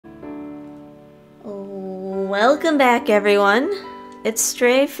Welcome back, everyone. It's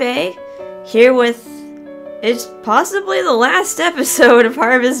Stray Faye here with it's possibly the last episode of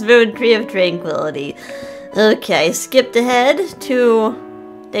Harvest Moon Tree of Tranquility. Okay, skipped ahead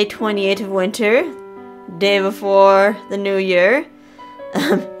to day 28 of winter, day before the new year.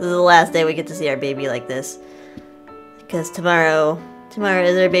 This is the last day we get to see our baby like this, because tomorrow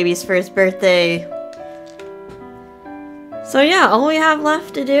is our baby's first birthday. So yeah, all we have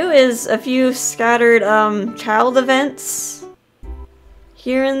left to do is a few scattered child events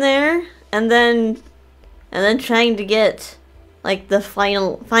here and there, and then trying to get like the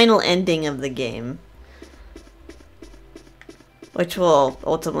final ending of the game, which will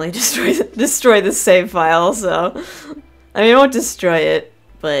ultimately destroy the save file. So I mean, it won't destroy it,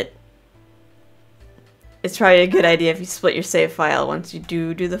 but it's probably a good idea if you split your save file once you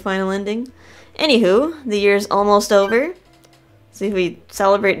do the final ending. Anywho, the year's almost over. See if we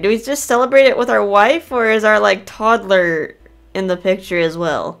celebrate. Do we just celebrate it with our wife, or is our like toddler in the picture as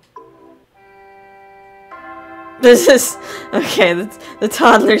well? This is okay. The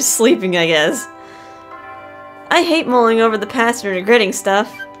toddler's sleeping, I guess. I hate mulling over the past and regretting stuff.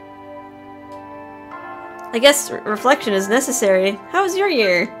 I guess reflection is necessary. How was your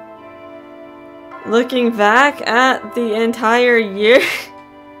year? Looking back at the entire year,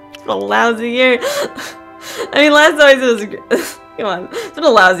 a lousy year. I mean, last time I said it was great. Come on, it's been a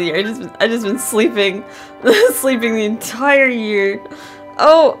lousy year. I just been sleeping, sleeping the entire year.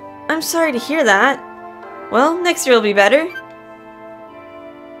 Oh, I'm sorry to hear that. Well, next year will be better.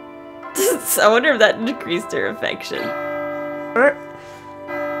 I wonder if that decreased her affection.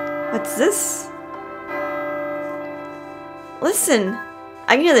 What's this? Listen,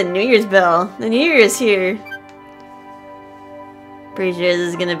 I can hear the New Year's bell. The New Year is here. Pretty sure this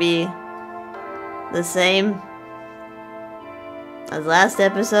is gonna be the same as last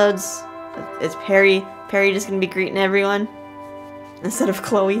episodes. Is Perry just gonna be greeting everyone instead of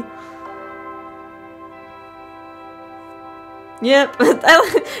Chloe? Yep.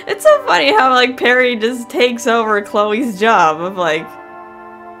 It's so funny how like Perry just takes over Chloe's job of like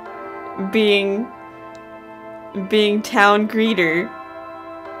being town greeter.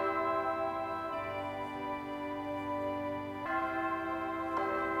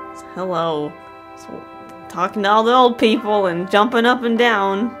 Hello. So, talking to all the old people and jumping up and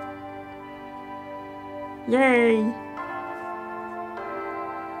down. Yay!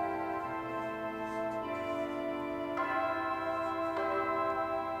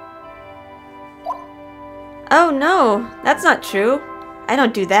 Oh no, that's not true. I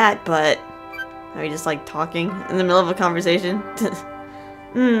don't do that, but are we just like talking in the middle of a conversation?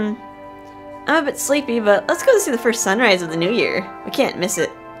 I'm a bit sleepy, but let's go to see the first sunrise of the new year. We can't miss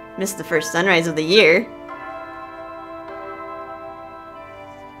it. Miss the first sunrise of the year.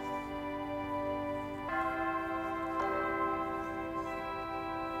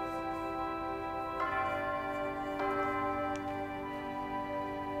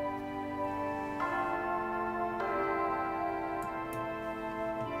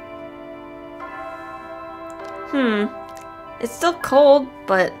 It's still cold,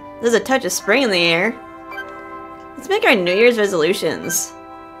 but there's a touch of spring in the air. Let's make our New Year's resolutions.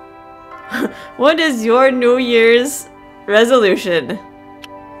 What is your New Year's resolution?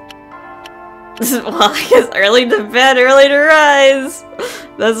 Well, I guess early to bed, early to rise.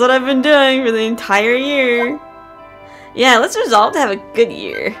 That's what I've been doing for the entire year. Yeah, let's resolve to have a good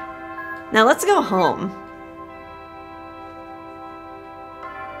year. Now let's go home.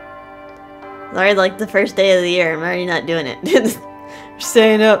 It's already like the first day of the year. I'm already not doing it. We're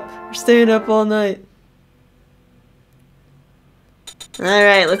staying up. We're staying up all night.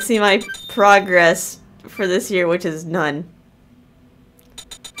 Alright, let's see my progress for this year, which is none.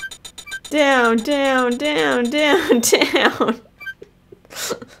 Down, down, down, down, down.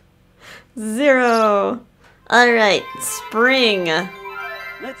 0. Alright, spring.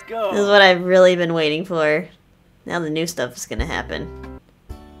 Let's go. This is what I've really been waiting for. Now the new stuff is gonna happen.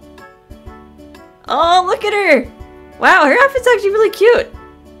 Oh, look at her! Wow, her outfit's actually really cute.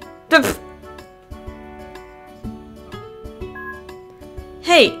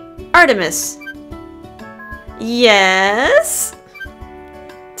 Hey, Artemis. Yes?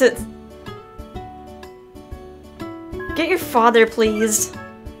 Get your father, please.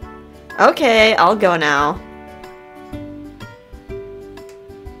 Okay, I'll go now.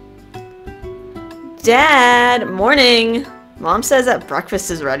 Dad, morning. Mom says that breakfast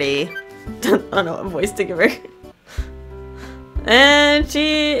is ready. I don't know what voice to give her. And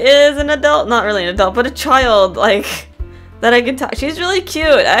she is an adult. Not really an adult, but a child, like, that I can talk. She's really cute.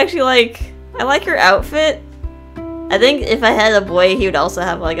 I like her outfit. I think if I had a boy, he would also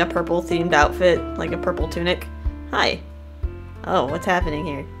have like a purple themed outfit, like a purple tunic. Hi. Oh, what's happening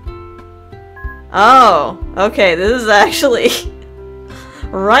here? Oh, okay, this is actually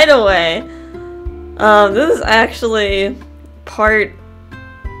right away. This is actually part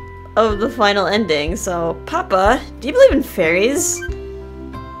of the final ending. So, Papa, do you believe in fairies?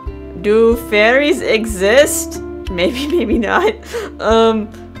 Do fairies exist? Maybe, maybe not.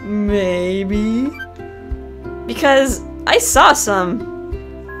 Maybe. Because I saw some.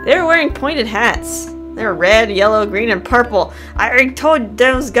 They were wearing pointed hats. They were red, yellow, green, and purple. I already told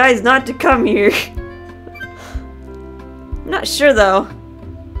those guys not to come here. I'm not sure though.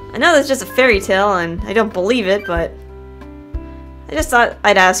 I know that's just a fairy tale and I don't believe it, but I just thought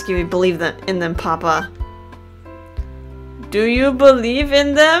I'd ask you if you believe in them, Papa. Do you believe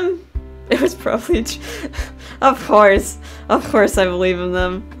in them? It was probably Of course I believe in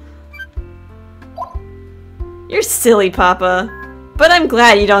them. You're silly, Papa. But I'm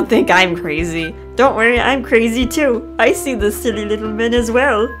glad you don't think I'm crazy. Don't worry, I'm crazy too. I see the silly little men as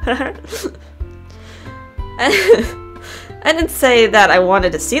well. I didn't say that I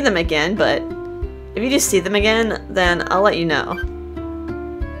wanted to see them again, but if you do see them again, then I'll let you know.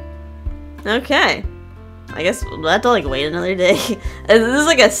 Okay. I guess we'll have to like wait another day. This is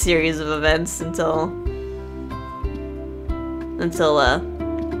like a series of events until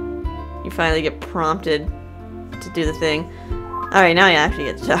you finally get prompted to do the thing. Alright, now you actually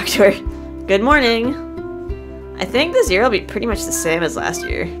get to talk to her. Good morning. I think this year will be pretty much the same as last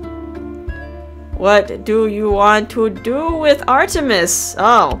year. What do you want to do with Artemis?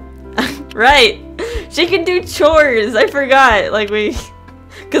 Oh, right. She can do chores. I forgot. Like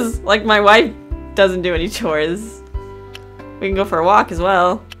cause like my wife doesn't do any chores. We can go for a walk as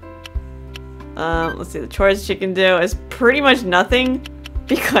well. Let's see. The chores she can do is pretty much nothing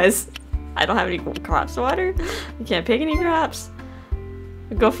because I don't have any crops to water. We can't pick any crops.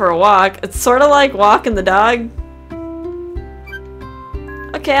 We go for a walk. It's sort of like walking the dog.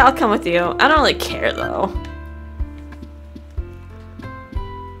 Okay, I'll come with you. I don't really care though.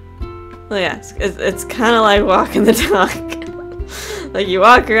 Well, yeah, it's kind of like walking the dog. Like you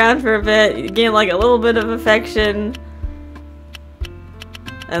walk around for a bit, you gain like a little bit of affection,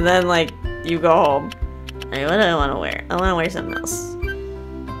 and then like you go home. Alright, what do I want to wear? I want to wear something else.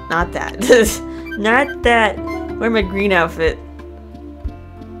 Not that. Not that. Wear my green outfit.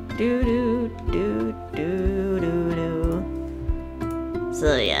 Do do do do do do.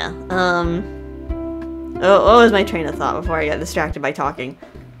 So yeah. Oh, what was my train of thought before I got distracted by talking?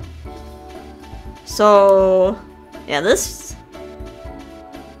 So yeah, this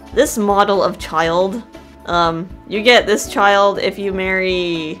model of child, you get this child if you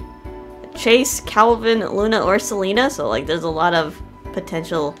marry Chase, Calvin, Luna, or Selena. So like, there's a lot of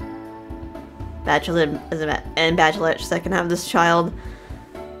potential bachelor and bachelorettes that can have this child.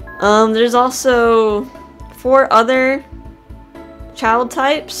 There's also 4 other child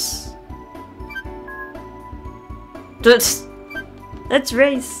types. That's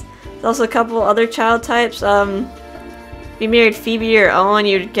race. There's also a couple other child types. If you married Phoebe or Owen,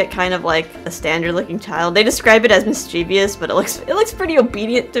 you'd get kind of like a standard looking child. They describe it as mischievous, but it looks pretty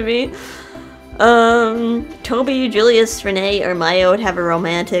obedient to me. Toby, Julius, Renee, or Maya would have a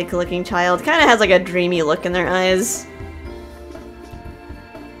romantic looking child. Kind of has like a dreamy look in their eyes.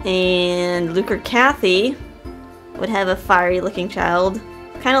 And Luke or Kathy would have a fiery looking child.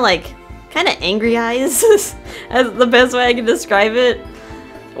 Kind of angry eyes. That's the best way I can describe it.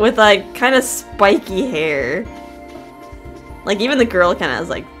 With like kind of spiky hair. Like even the girl kind of has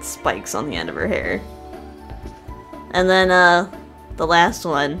like spikes on the end of her hair. And then the last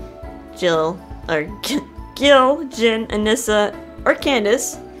one, Jill, or Gil, Jin, Anissa, or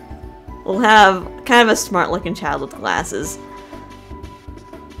Candace will have kind of a smart looking child with glasses.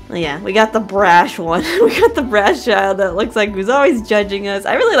 Well, yeah, we got the brash one. We got the brash child that looks like who's always judging us.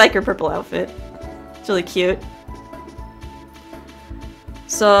 I really like her purple outfit. It's really cute.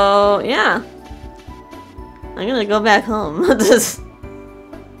 So yeah, I'm gonna go back home. I'm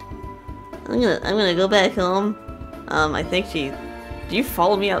gonna go back home. I think she. Do you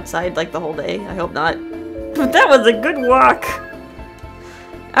follow me outside like the whole day? I hope not. But that was a good walk.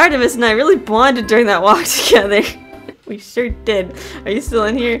 Artemis and I really bonded during that walk together. We sure did. Are you still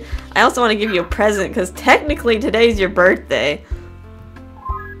in here? I also want to give you a present because technically today's your birthday.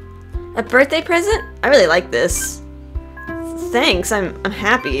 A birthday present? I really like this. Thanks. I'm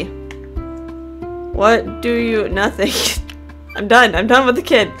happy. What do you? Nothing. I'm done. I'm done with the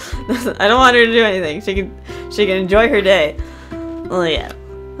kid. I don't want her to do anything. She can enjoy her day. Well, yeah.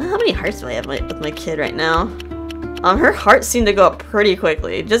 How many hearts do I have with my kid right now? Her heart seemed to go up pretty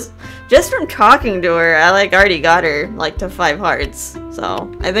quickly. Just from talking to her, I like already got her like to 5 hearts.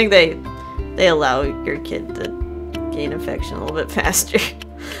 So I think they allow your kid to gain affection a little bit faster.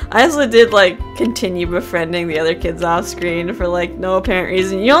 I also did like continue befriending the other kids off screen for like no apparent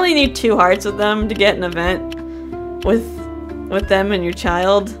reason. You only need 2 hearts with them to get an event with them and your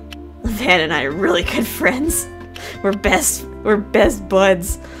child. Van and I are really good friends. We're best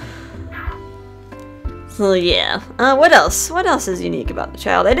buds. So yeah. What else? What else is unique about the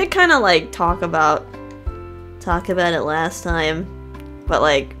child? I did kind of like talk about it last time, but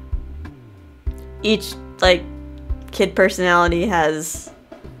like each like kid personality has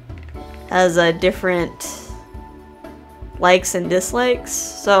a different likes and dislikes.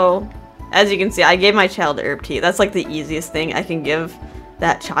 So as you can see, I gave my child herb tea. That's like the easiest thing I can give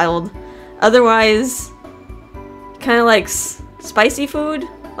that child. Otherwise, kind of like spicy food,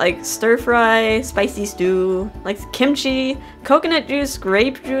 like stir fry, spicy stew, like kimchi, coconut juice,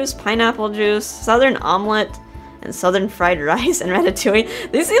 grape juice, pineapple juice, southern omelet, and southern fried rice, and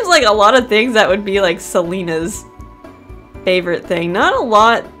ratatouille. This seems like a lot of things that would be like Selena's favorite thing. Not a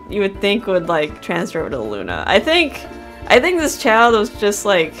lot you would think would like transfer over to Luna. I think this child was just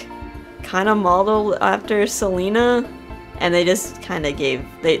like kind of modeled after Selena, and they just kind of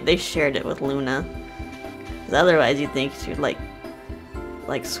they shared it with Luna. Because otherwise you'd think she'd like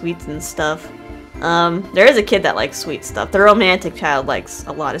sweets and stuff. There is a kid that likes sweet stuff. The romantic child likes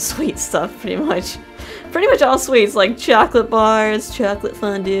a lot of sweet stuff, pretty much. Pretty much all sweets, like chocolate bars, chocolate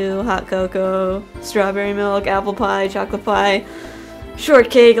fondue, hot cocoa, strawberry milk, apple pie, chocolate pie,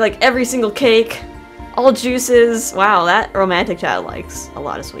 shortcake, like every single cake, all juices. Wow, that romantic child likes a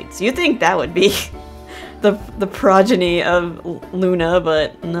lot of sweets. You think that would be the progeny of Luna,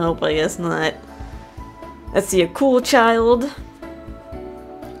 but nope, I guess not. Let's see, a cool child.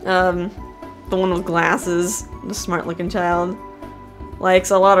 The one with glasses, the smart looking child,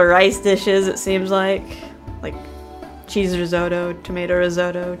 likes a lot of rice dishes, it seems like cheese risotto, tomato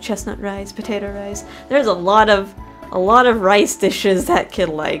risotto, chestnut rice, potato rice. There's a lot of rice dishes that kid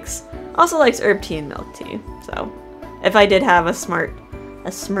likes. Also likes herb tea and milk tea. So if I did have a smart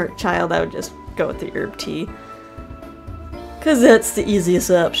child, I would just go with the herb tea, cause that's the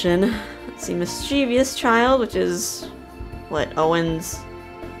easiest option. Let's see, mischievous child, which is what,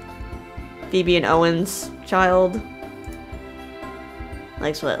 Phoebe and Owen's child.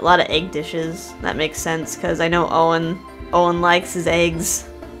 Likes what? A lot of egg dishes. That makes sense, because I know Owen likes his eggs.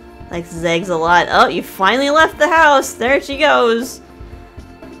 Likes his eggs a lot. Oh, you finally left the house! There she goes!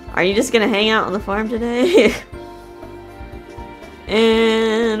 Are you just gonna hang out on the farm today?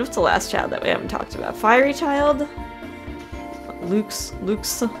 And what's the last child that we haven't talked about? Fiery child? Luke's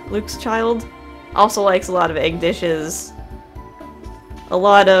child? Also likes a lot of egg dishes. A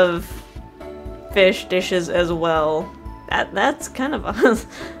lot of fish dishes as well. That's kind of this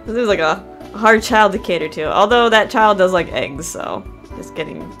is like a hard child to cater to. Although that child does like eggs, so just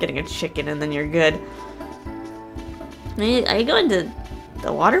getting a chicken and then you're good. Are you going to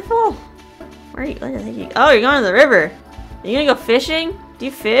the waterfall? Where are you? Oh, you're going to the river. Are you gonna go fishing? Do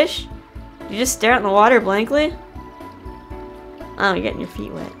you fish? Do you just stare out in the water blankly? Oh, you're getting your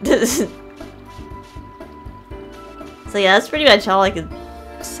feet wet. So yeah, that's pretty much all I could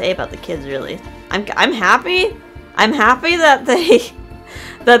say about the kids, really. I'm happy. I'm happy that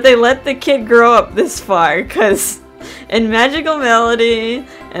they let the kid grow up this far, cause in Magical Melody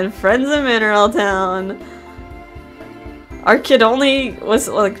and Friends of Mineral Town, our kid only was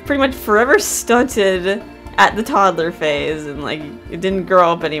like pretty much forever stunted at the toddler phase, and like it didn't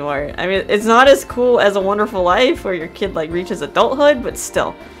grow up anymore. I mean, it's not as cool as A Wonderful Life where your kid like reaches adulthood, but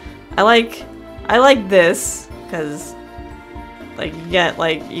still, I like this because like you got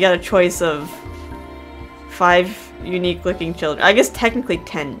a choice of 5 unique looking children. I guess technically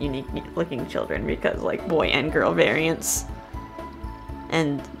 10 unique looking children, because like boy and girl variants,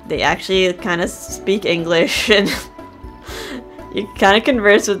 and they actually kind of speak English, and you kind of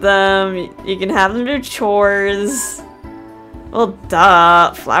converse with them. You can have them do chores. Well,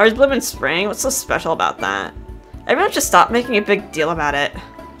 duh. Flowers bloom in spring. What's so special about that? Everyone just stop making a big deal about it.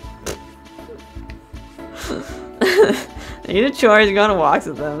 You do chores, you go on walks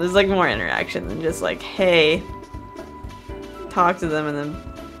with them. There's like more interaction than just like, hey, talk to them and then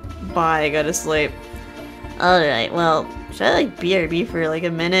bye, go to sleep. Alright, well, should I like BRB for like a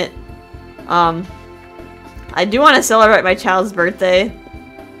minute? I do want to celebrate my child's birthday.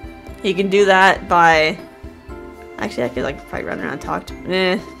 You can do that by... Actually, I could like probably run around and talk to...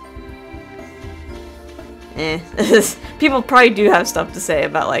 People probably do have stuff to say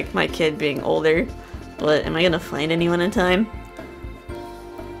about like my kid being older. But am I gonna find anyone in time?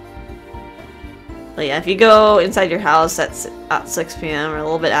 But yeah, if you go inside your house at 6 p.m. or a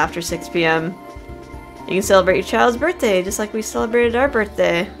little bit after 6 p.m., you can celebrate your child's birthday just like we celebrated our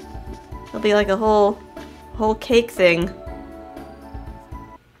birthday. It'll be like a whole cake thing.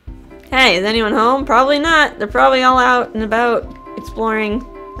 Hey, is anyone home? Probably not. They're probably all out and about exploring.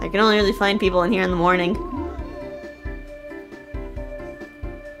 I can only really find people in here in the morning.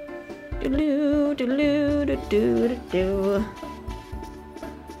 Doodaloo, doodaloo, doodaloo, doodaloo.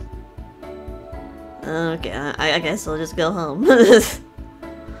 Okay, I guess I'll just go home. Well,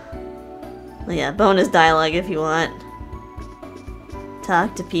 yeah, bonus dialogue if you want.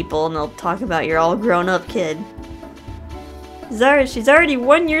 Talk to people and they'll talk about your all grown up kid. She's already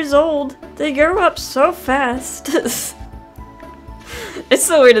 1 year old. They grow up so fast. It's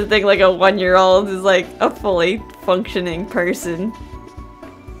so weird to think like a 1-year-old is like a fully functioning person.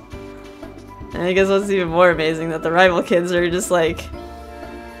 And I guess what's even more amazing that the rival kids are just like,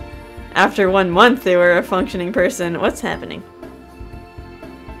 after 1 month they were a functioning person. What's happening?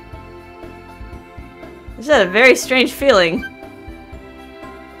 I just had a very strange feeling.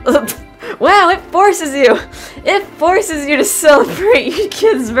 Wow, it forces you! It forces you to celebrate your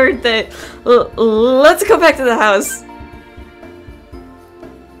kid's birthday! Let's go back to the house.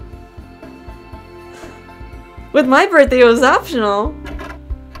 With my birthday, it was optional.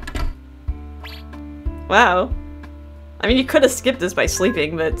 Wow. I mean, you could have skipped this by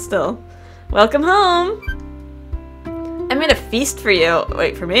sleeping, but still. Welcome home! I made a feast for you.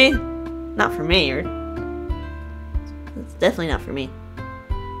 Wait, for me? Not for me. It's definitely not for me.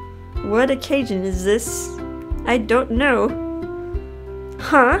 What occasion is this? I don't know.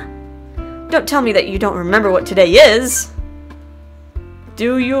 Huh? Don't tell me that you don't remember what today is!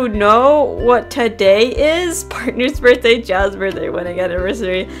 Do you know what today is? Partner's birthday, child's birthday, wedding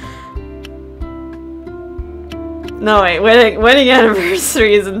anniversary. No, wait, wedding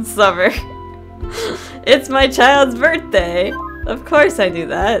anniversary is in summer. It's my child's birthday. Of course I knew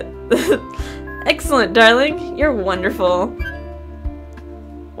that. Excellent, darling. You're wonderful.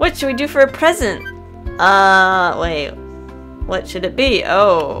 What should we do for a present? Wait. What should it be?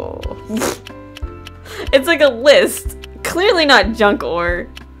 Oh. It's like a list. Clearly not junk ore.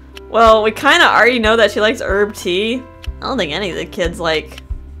 Well, we kind of already know that she likes herb tea. I don't think any of the kids like...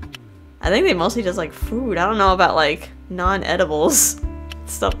 I think they mostly just like food. I don't know about like non-edibles.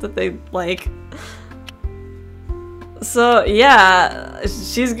 Stuff that they like. So yeah,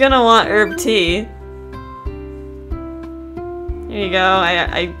 she's gonna want herb tea. Here you go.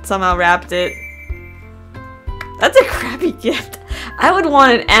 I somehow wrapped it. That's a crappy gift. I would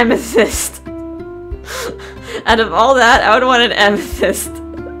want an amethyst. Out of all that, I would want an amethyst.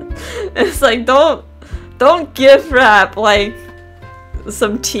 It's like, don't gift wrap like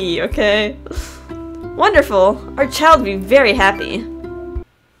some tea, okay? Wonderful. Our child will be very happy.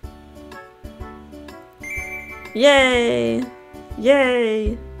 Yay!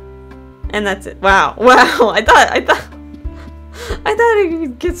 Yay! And that's it. Wow. Wow. I thought I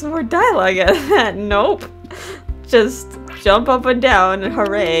could get some more dialogue out of that. Nope. Just jump up and down and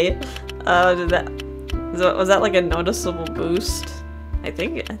hooray. Was that like a noticeable boost? I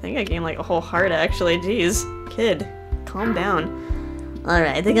think I gained like a whole heart actually. Jeez. Kid, calm down.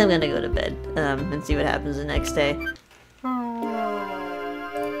 Alright, I think I'm gonna go to bed, and see what happens the next day.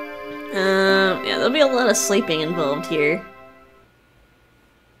 Yeah, there'll be a lot of sleeping involved here.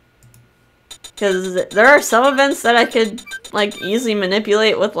 Because there are some events that I could, like, easily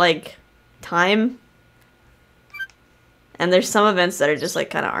manipulate with, like, time. And there's some events that are just,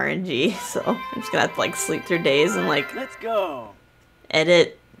 like, kind of RNG, so I'm just gonna have to, like, sleep through days and, like, Let's go.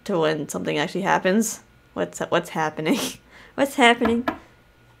 edit to when something actually happens. What's happening? What's happening?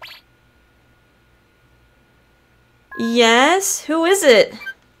 Yes? Who is it?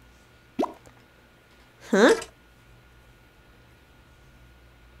 Huh?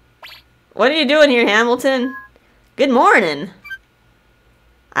 What are you doing here, Hamilton? Good morning.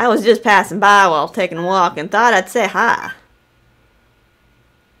 I was just passing by while taking a walk and thought I'd say hi.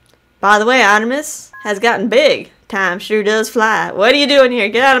 By the way, Artemis has gotten big. Time sure does fly. What are you doing here?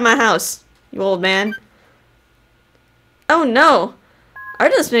 Get out of my house, you old man. Oh no.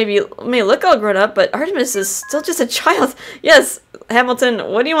 Artemis may look all grown up, but Artemis is still just a child. Yes,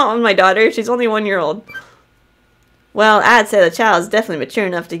 Hamilton, what do you want with my daughter? She's only 1 year old. Well, I'd say the child is definitely mature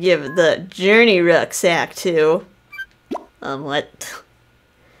enough to give the journey rucksack to. What?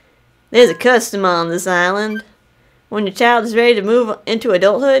 There's a custom on this island. When your child is ready to move into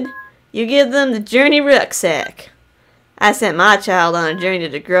adulthood, you give them the journey rucksack. I sent my child on a journey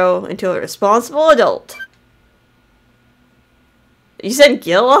to grow into a responsible adult. You said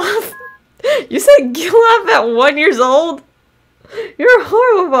Gill-off? You said Gill-off at 1 year old? You're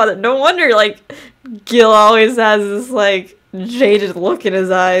horrible about it. No wonder, like, Gil always has this, like, jaded look in his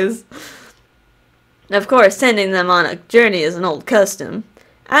eyes. Of course, sending them on a journey is an old custom.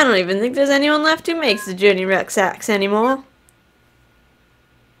 I don't even think there's anyone left who makes the journey rucksacks anymore.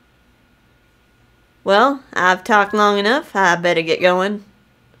 Well, I've talked long enough. I better get going.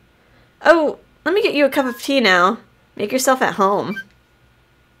 Oh, let me get you a cup of tea now. Make yourself at home.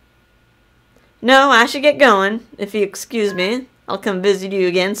 No, I should get going. If you excuse me, I'll come visit you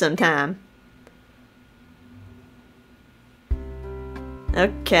again sometime.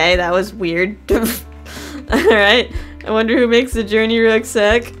 Okay, that was weird. Alright, I wonder who makes the journey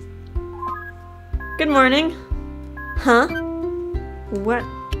rucksack. Good morning. Huh? What?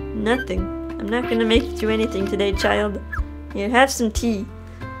 Nothing. I'm not gonna make you do anything today, child. Here, have some tea.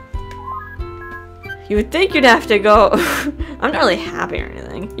 You would think you'd have to go... I'm not really happy or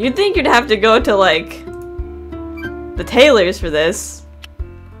anything. You'd think you'd have to go to, like, the tailor's for this.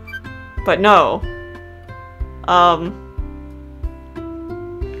 But no.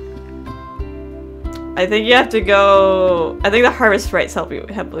 I think you have to go... I think the Harvest Sprites help you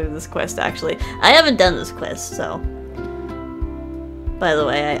with this quest, actually. I haven't done this quest, so... By the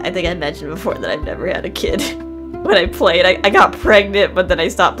way, I think I mentioned before that I've never had a kid. When I played, I got pregnant, but then I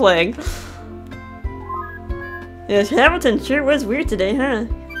stopped playing. Yes, Hamilton sure was weird today, huh?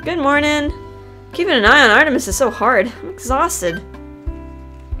 Good morning. Keeping an eye on Artemis is so hard. I'm exhausted.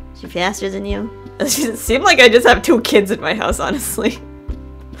 Is she faster than you? It seemed like I just have 2 kids in my house, honestly.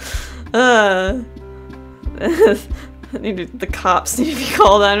 The cops need to be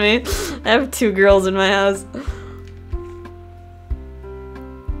called on me. I have 2 girls in my house.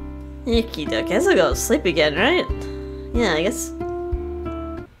 Yucky duck. I guess I'll go to sleep again, right? Yeah, I guess.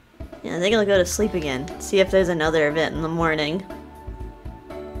 Yeah, I think I'll go to sleep again. See if there's another event in the morning.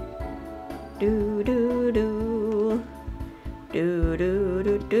 Do do do. Do do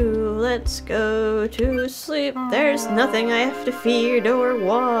do do. Let's go to sleep. There's nothing I have to fear or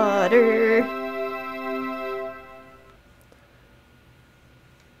water.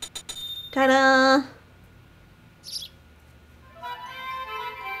 Ta-da!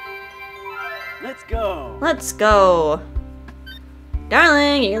 Let's go. Let's go.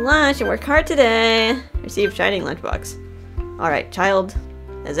 Darling, eat your lunch and work hard today. Receive shining lunchbox. Alright, child.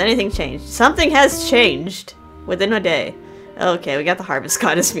 Has anything changed? Something has changed within a day. Okay, we got the Harvest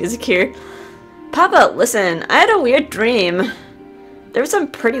Goddess music here. Papa, listen, I had a weird dream. There was some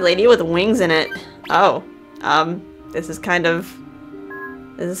pretty lady with wings in it. Oh, this is kind of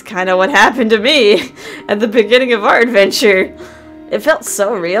what happened to me at the beginning of our adventure. It felt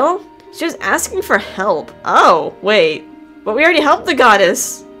so real. She was asking for help. Oh, wait. But we already helped the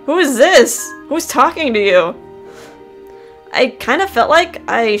goddess. Who is this? Who's talking to you? I kind of felt like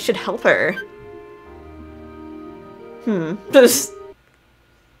I should help her. Oh,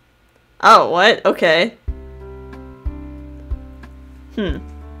 what? Okay. Okay,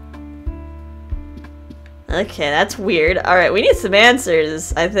 that's weird. Alright, we need some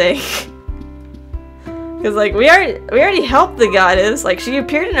answers, I think. Because, like, we already helped the goddess. Like, she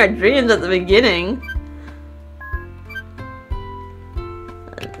appeared in our dreams at the beginning.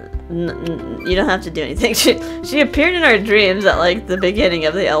 You don't have to do anything. She appeared in our dreams at, like, the beginning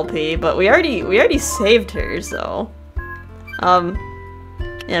of the LP, but we already saved her, so...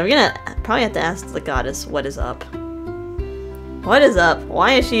 Yeah, we're gonna probably have to ask the goddess what is up. What is up?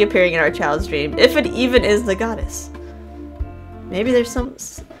 Why is she appearing in our child's dream? If it even is the goddess. Maybe there's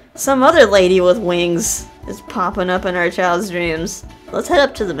some other lady with wings is popping up in our child's dreams. Let's head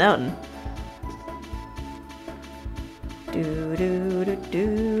up to the mountain. Do do do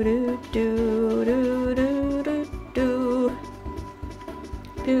do do do do do do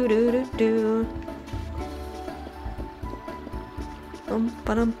do do do do. Bump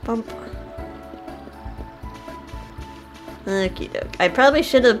ba-dum bump. Okie doke. I probably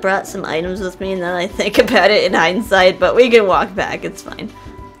should have brought some items with me now that I think about it in hindsight, but we can walk back, it's fine.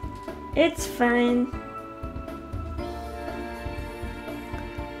 It's fine.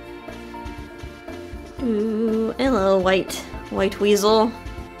 Ooh, hello, white weasel.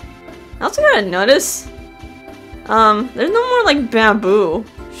 I also gotta notice, there's no more like bamboo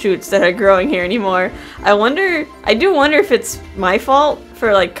shoots that are growing here anymore. I do wonder if it's my fault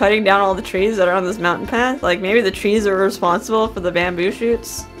for like cutting down all the trees that are on this mountain path. Like maybe the trees are responsible for the bamboo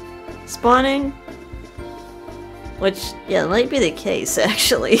shoots spawning. Which, yeah, might be the case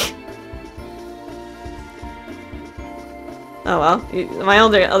actually. Oh well, my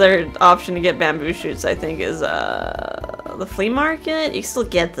other option to get bamboo shoots I think is the flea market. You can still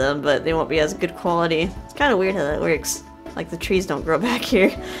get them, but they won't be as good quality. It's kind of weird how that works. Like the trees don't grow back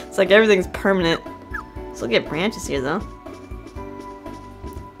here. It's like everything's permanent. Still get branches here though.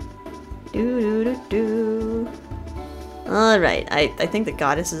 Alright, I think the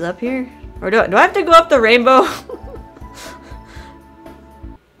goddess is up here. Or do I have to go up the rainbow?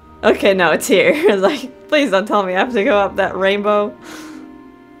 Okay, no, it's here. I was like, please don't tell me I have to go up that rainbow.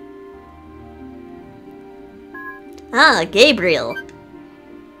 Ah, Gabriel.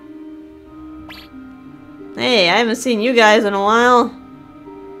 Hey, I haven't seen you guys in a while.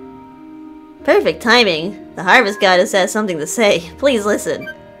 Perfect timing. The harvest goddess has something to say. Please listen.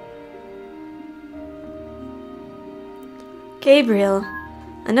 Gabriel,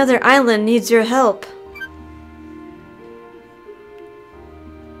 another island needs your help.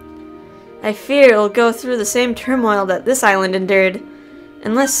 I fear it'll go through the same turmoil that this island endured,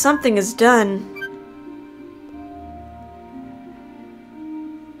 unless something is done.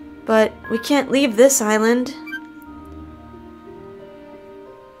 But we can't leave this island.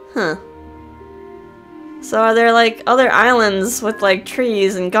 Huh. So are there like other islands with like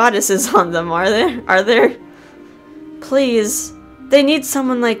trees and goddesses on them, are there? Are there? Please, they need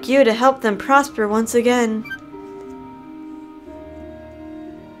someone like you to help them prosper once again.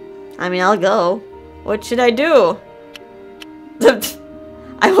 I mean, I'll go. What should I do?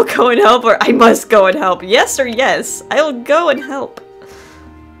 I will go and help, or I must go and help. Yes or yes? I will go and help.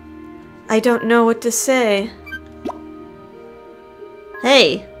 I don't know what to say.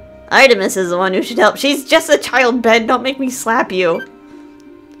 Hey, Artemis is the one who should help. She's just a child, Ben. Don't make me slap you.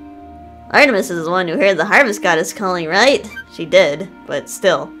 Artemis is the one who heard the harvest goddess calling, right? She did, but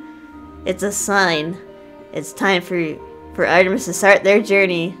still. It's a sign. It's time for Artemis to start their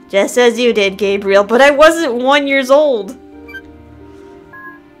journey, just as you did, Gabriel, but I wasn't 1 year old.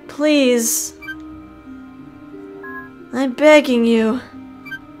 Please. I'm begging you.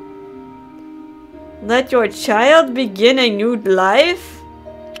 Let your child begin a new life?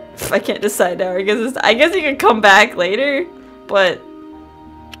 I can't decide now. I guess you can come back later, but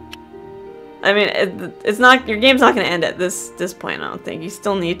I mean, it's not, your game's not gonna end at this point. I don't think. You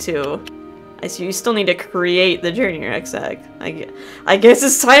still need to. You still need to create the journey rucksack. I guess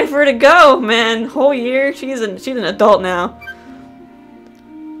it's time for her to go, man. Whole year. She's an adult now.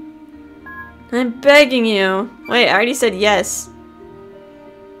 I'm begging you. Wait, I already said yes.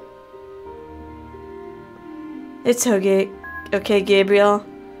 It's okay, Gabriel.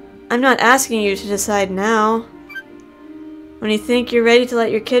 I'm not asking you to decide now. When you think you're ready to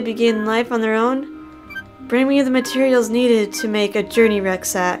let your kid begin life on their own, bring me the materials needed to make a journey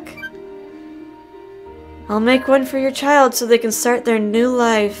rucksack. I'll make one for your child so they can start their new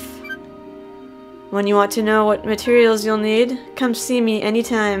life. When you want to know what materials you'll need, come see me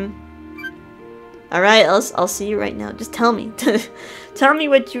anytime. Alright, I'll see you right now. Just tell me. Tell me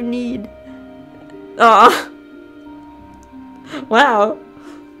what you need. Aw. Wow.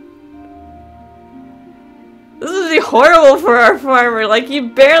 This would be horrible for our farmer. Like, he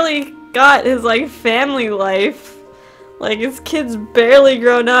barely got his, like, family life. Like, his kid's barely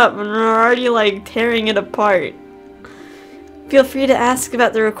grown up and we're already, like, tearing it apart. Feel free to ask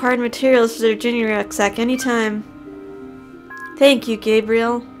about the required materials for their journey rucksack anytime. Thank you,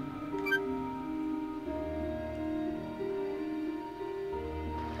 Gabriel.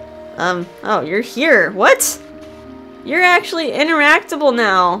 Oh, you're here. What? You're actually interactable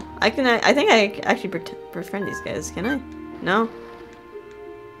now. I think I actually befriend these guys, can I? No?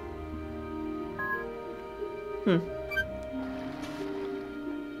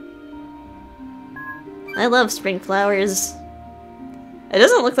 I love spring flowers. It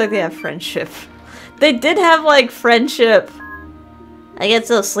doesn't look like they have friendship. They did have, like, friendship. I get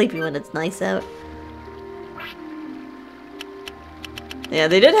so sleepy when it's nice out. Yeah,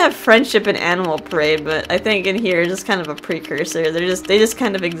 they did have friendship in Animal Parade, but I think in here, just kind of a precursor. They just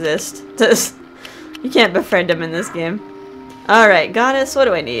kind of exist. You can't befriend them in this game. Alright, goddess, what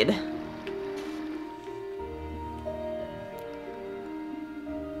do I need?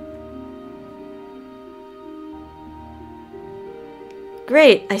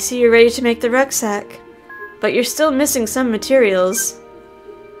 Great, I see you're ready to make the rucksack. But you're still missing some materials.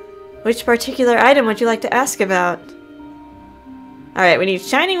 Which particular item would you like to ask about? Alright, we need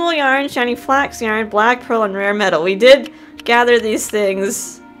shining wool yarn, shining flax yarn, black pearl, and rare metal. We did gather these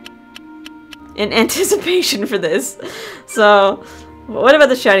things in anticipation for this. So, what about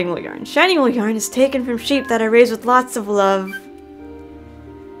the shining wool yarn? Shining wool yarn is taken from sheep that are raised with lots of love.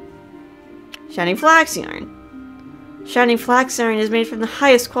 Shining flax yarn. Shining flax yarn is made from the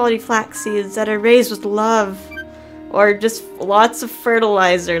highest quality flax seeds that are raised with love. Or just lots of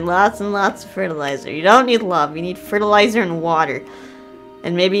fertilizer. Lots and lots of fertilizer. You don't need love. You need fertilizer and water.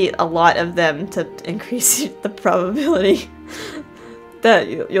 And maybe a lot of them to increase the probability that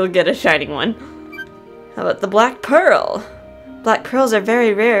you'll get a shining one. How about the black pearl? Black pearls are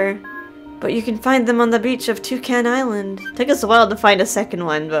very rare. But you can find them on the beach of Toucan Island. Took us a while to find a second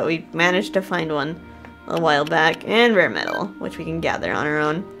one, but we managed to find one a while back. And rare metal, which we can gather on our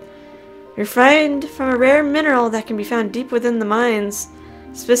own. Refined from a rare mineral that can be found deep within the mines.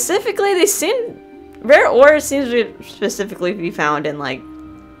 Specifically, rare ore seems to specifically be found in, like,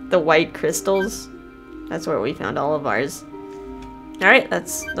 the white crystals. That's where we found all of ours. Alright,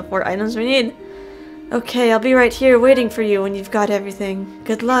 that's the 4 items we need. Okay, I'll be right here waiting for you when you've got everything.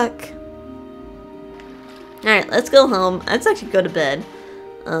 Good luck. Alright, let's go home. Let's actually go to bed.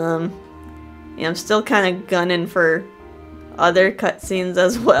 Yeah, I'm still kind of gunning for other cutscenes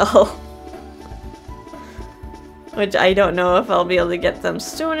as well. Which I don't know if I'll be able to get them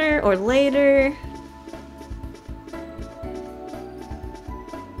sooner or later.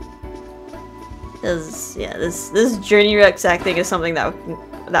 Cause yeah, this journey rucksack thing is something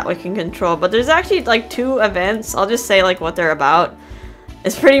that we can control. But there's actually like 2 events. I'll just say like what they're about.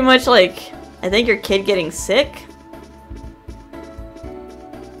 It's pretty much like, I think your kid getting sick,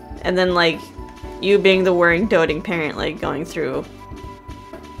 and then like you being the worrying, doting parent, like going through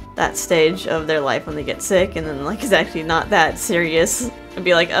that stage of their life when they get sick, and then like it's actually not that serious. It'd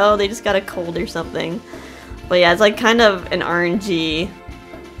be like, oh, they just got a cold or something. But yeah, it's like kind of an RNG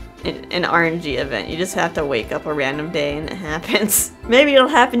event. You just have to wake up a random day and it happens. Maybe it'll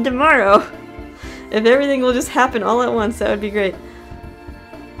happen tomorrow. If everything will just happen all at once, that would be great.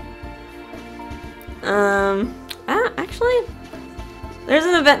 Actually, there's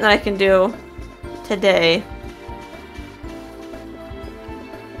an event that I can do today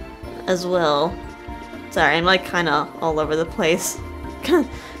as well. Sorry, I'm like kind of all over the place.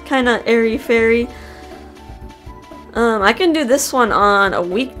 Kind of airy-fairy. I can do this one on a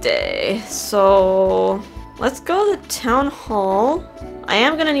weekday, so let's go to Town Hall. I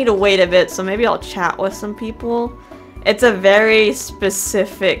am gonna need to wait a bit, so maybe I'll chat with some people. It's a very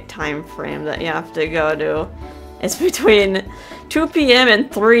specific time frame that you have to go to. It's between 2 p.m.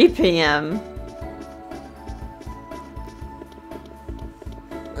 and 3 p.m.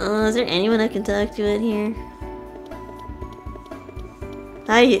 Is there anyone I can talk to in here?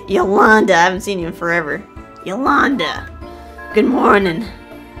 Hi, Yolanda. I haven't seen you in forever. Yolanda, good morning.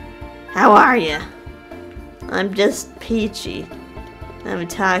 How are you? I'm just peachy. I haven't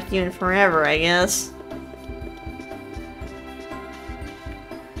talked to you in forever, I guess.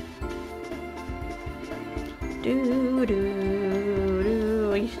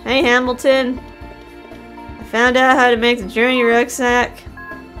 Hey, Hamilton. I found out how to make the journey rucksack.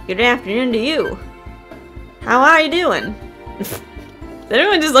 Good afternoon to you. How are you doing? Is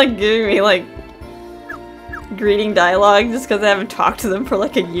anyone just like giving me like greeting dialogue just because I haven't talked to them for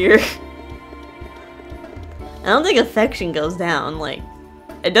like a year? I don't think affection goes down. Like,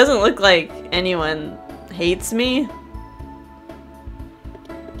 it doesn't look like anyone hates me.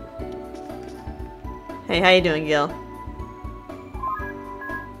 Hey, how you doing, Gil?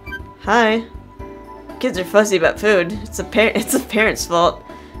 Hi. Kids are fussy about food. It's a parent's fault.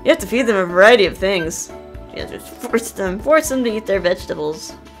 You have to feed them a variety of things. You have to force them to eat their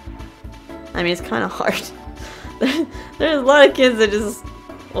vegetables. I mean, it's kind of hard. There's a lot of kids that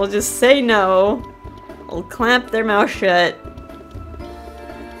will just say no, will clamp their mouth shut,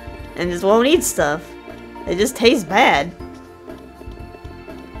 and just won't eat stuff. It just tastes bad.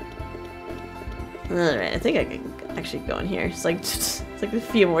 Alright, I think I can actually go in here. It's like a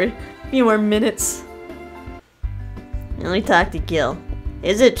few more minutes. Let me talk to Gil.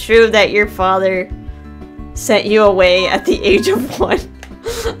 Is it true that your father sent you away at the age of 1?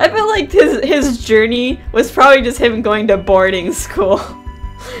 I feel like his journey was probably just him going to boarding school.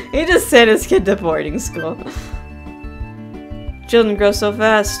 He just sent his kid to boarding school. Children grow so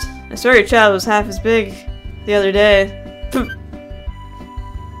fast. I swear your child was half as big the other day.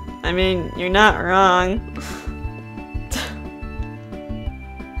 I mean, you're not wrong.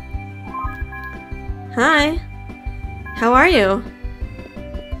 Hi. How are you?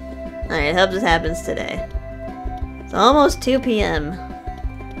 Alright, hope this happens today. It's almost 2 p.m.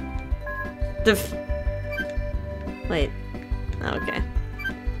 Wait. Okay.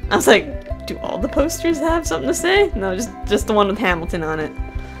 I was like, do all the posters have something to say? No, just the one with Hamilton on it.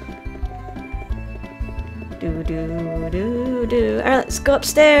 Alright, let's go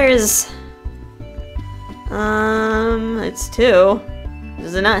upstairs. It's 2.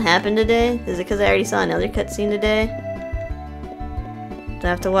 Does it not happen today? Is it because I already saw another cutscene today? Do I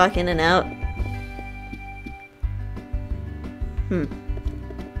have to walk in and out?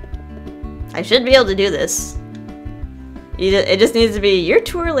 I should be able to do this. It just needs to be your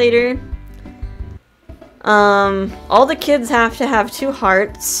tour later. All the kids have to have 2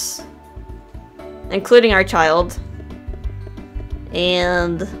 hearts, including our child.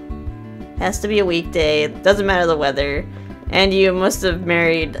 And Has to be a weekday. Doesn't matter the weather. And you must have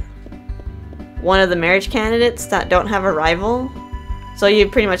married one of the marriage candidates that don't have a rival. So you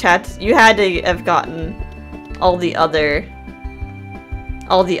pretty much had to have gotten all the other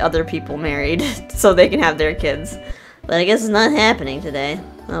people married so they can have their kids. But I guess it's not happening today.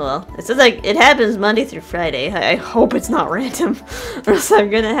 Oh well. It says like it happens Monday through Friday. I hope it's not random, or else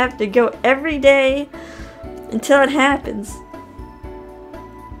I'm gonna have to go every day until it happens.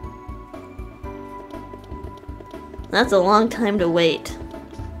 That's a long time to wait.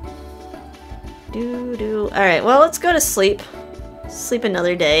 Alright, well, let's go to sleep. Sleep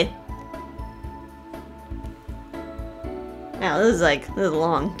another day. Wow, this is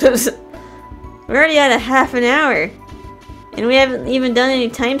long. We're already at a half an hour. And we haven't even done any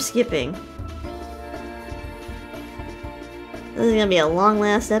time skipping. This is gonna be a long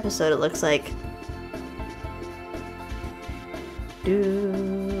last episode, it looks like.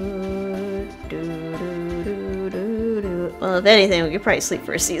 Well, if anything, we could probably sleep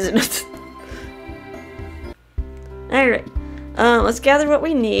for a season. Alright. Let's gather what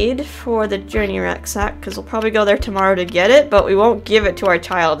we need for the journey rucksack, because we'll probably go there tomorrow to get it, but we won't give it to our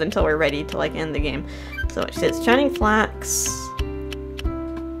child until we're ready to, like, end the game. So it says shining flax.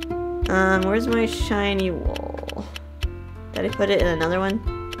 Where's my shiny wool? Did I put it in another one?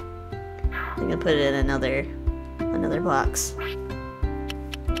 I think I put it in another box.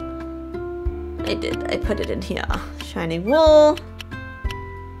 I did. I put it in here. Shiny wool.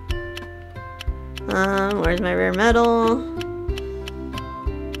 Where's my rare metal?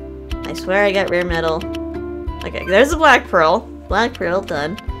 I swear I got rare metal. Okay, there's the black pearl. Black pearl,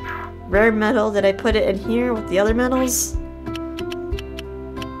 done. Rare metal, did I put it in here with the other metals?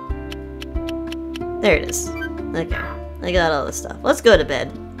 There it is. Okay, I got all this stuff. Let's go to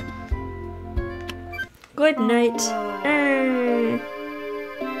bed. Good night.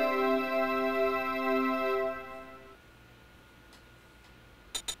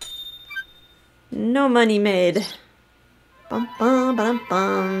 No money made. Bum bum bum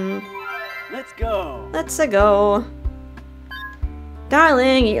bum. Let's go. Let's-a go.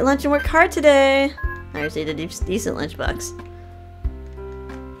 Darling, eat your lunch and work hard today. I received a decent lunchbox.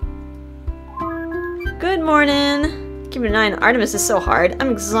 Good morning. Keep an eye on Artemis is so hard.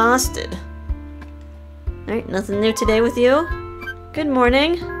 I'm exhausted. Alright, nothing new today with you? Good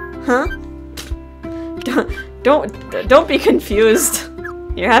morning. Huh? Don't be confused.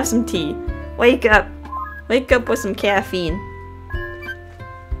 Here, have some tea. Wake up. Wake up with some caffeine.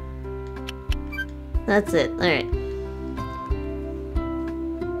 That's it. Alright.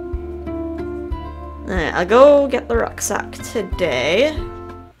 Alright, I'll go get the rucksack today.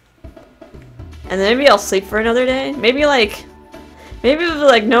 And then maybe I'll sleep for another day. Maybe if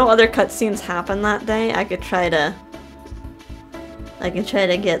no other cutscenes happen that day, I can try to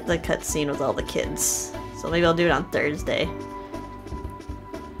get the cutscene with all the kids. So maybe I'll do it on Thursday.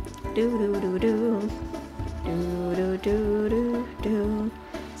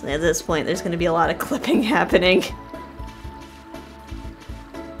 So at this point, there's going to be a lot of clipping happening.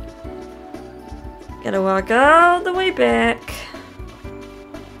 Gotta walk all the way back.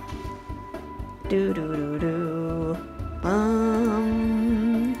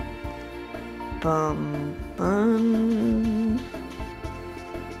 Bum. Bum. Bum.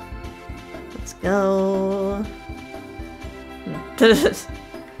 Let's go.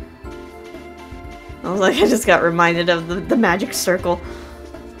 I was like, I just got reminded of the magic circle.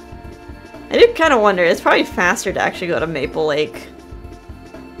 I did kind of wonder, it's probably faster to actually go to Maple Lake.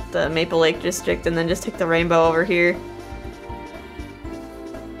 The Maple Lake district, and then just take the rainbow over here.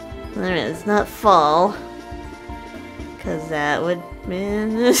 There it is, not fall. Cause that would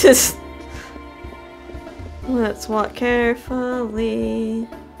mean this is. Let's walk carefully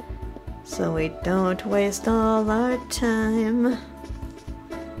so we don't waste all our time.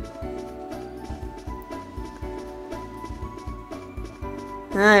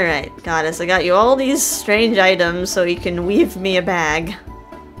 Alright, goddess, I got you all these strange items so you can weave me a bag.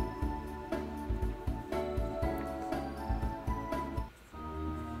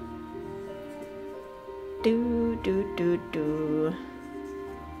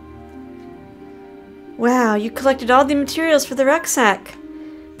 Wow, you collected all the materials for the rucksack.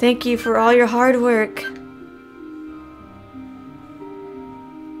 Thank you for all your hard work.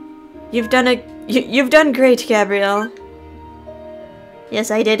 You've done great, Gabrielle. Yes,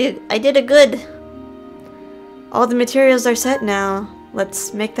 I did a good. All the materials are set now.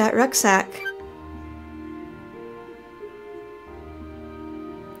 Let's make that rucksack.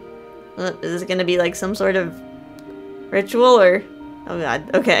 Is this gonna be like some sort of ritual or? Oh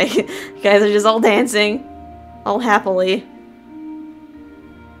god, okay. You guys are just all dancing. All happily.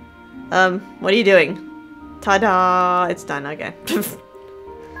 What are you doing? Ta-da! It's done, okay.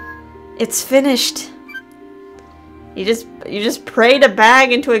 It's finished. You just prayed a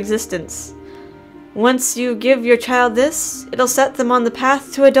bag into existence. Once you give your child this, it'll set them on the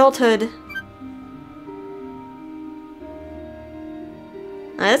path to adulthood.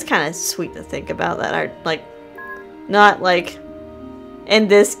 That's kind of sweet to think about that art, like, not like in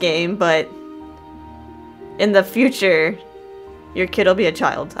this game, but in the future, your kid will be a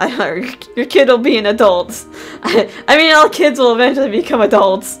child. Your kid will be an adult. I mean, all kids will eventually become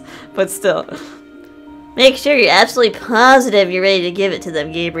adults, but still. Make sure you're absolutely positive you're ready to give it to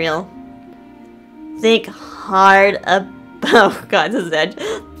them, Gabriel. Think hard about... Oh god, this is Edge.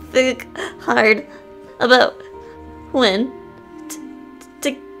 Think hard about when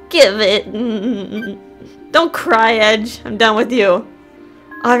to give it. Don't cry, Edge. I'm done with you.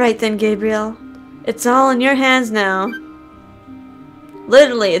 Alright then, Gabriel. It's all in your hands now.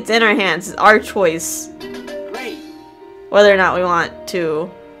 Literally, it's in our hands. It's our choice. Great. Whether or not we want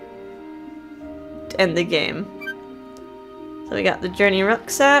to end the game. So we got the journey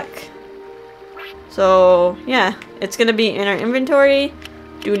rucksack. So, yeah, it's gonna be in our inventory.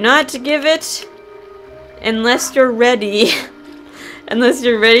 Do not give it unless you're ready. Unless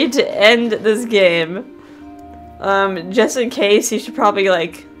you're ready to end this game. Just in case, you should probably,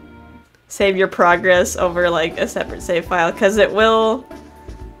 like, save your progress over, like, a separate save file, because it will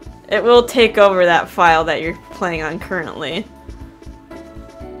take over that file that you're playing on currently.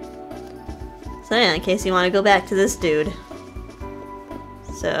 So yeah, in case you want to go back to this dude.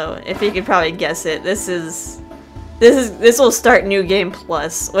 So, if you could probably guess it, this will start New Game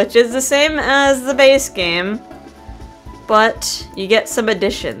Plus, which is the same as the base game, but you get some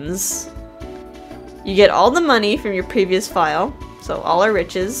additions. You get all the money from your previous file, so all our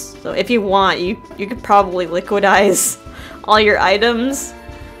riches. So if you want, you could probably liquidize all your items,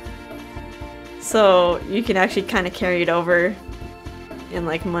 so you can actually kind of carry it over in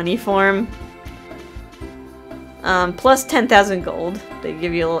like money form. Plus 10,000 gold. They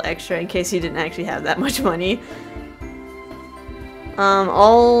give you a little extra in case you didn't actually have that much money.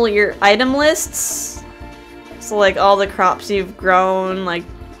 All your item lists. So like all the crops you've grown, like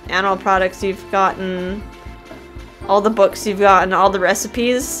animal products you've gotten, all the books you've gotten, all the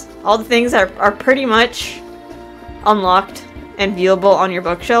recipes, all the things that are pretty much unlocked and viewable on your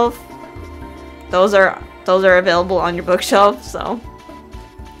bookshelf. Those are available on your bookshelf, so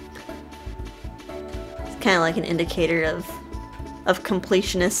kind of like an indicator of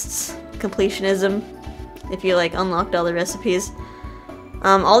completionism, if you like unlocked all the recipes.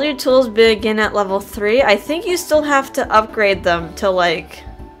 All your tools begin at level 3. I think you still have to upgrade them to like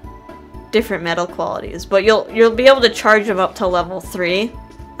different metal qualities, but you'll be able to charge them up to level 3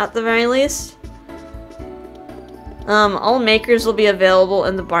 at the very least. All makers will be available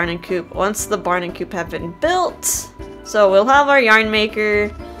in the barn and coop once the barn and coop have been built. So we'll have our yarn maker,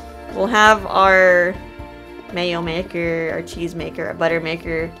 we'll have our mayo maker, our cheese maker, our butter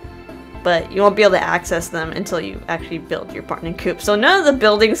maker, but you won't be able to access them until you actually build your barn and coop. So none of the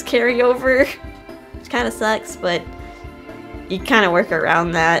buildings carry over, which kind of sucks, but you kind of work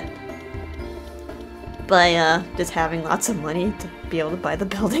around that by just having lots of money to be able to buy the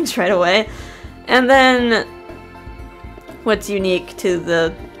buildings right away. And then what's unique to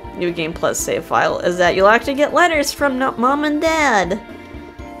the New Game Plus save file is that you'll actually get letters from Mom and Dad.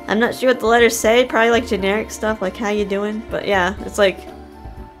 I'm not sure what the letters say, probably like generic stuff like how you doing, but yeah, it's like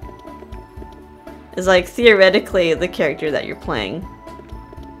theoretically the character that you're playing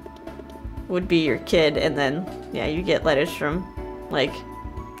would be your kid, and then yeah, you get letters from like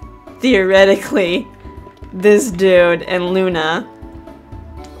theoretically this dude and Luna.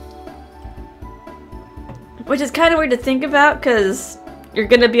 Which is kind of weird to think about because you're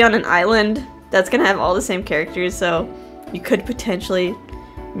gonna be on an island that's gonna have all the same characters, so you could potentially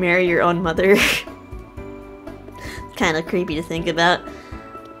marry your own mother. Kind of creepy to think about.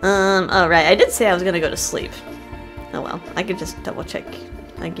 Oh right, I did say I was gonna go to sleep. Oh well, I could just double check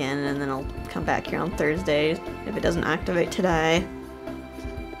again and then I'll come back here on Thursday if it doesn't activate today.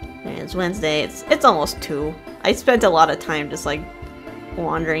 And it's Wednesday, it's almost 2. I spent a lot of time just like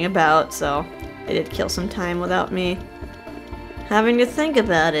wandering about, so it did kill some time without me having to think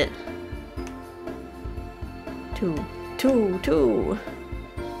about it. 2.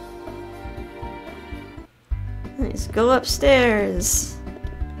 Let's go upstairs.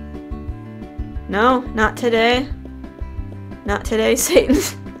 No, not today. Not today, Satan.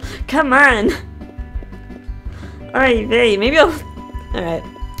 Come on. Alright, maybe I'll... Alright.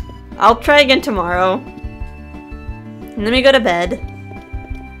 I'll try again tomorrow. And then we go to bed.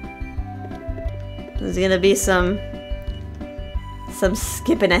 There's gonna be some some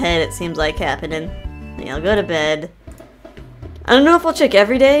skipping ahead, it seems like, happening. Yeah, I'll go to bed. I don't know if I'll check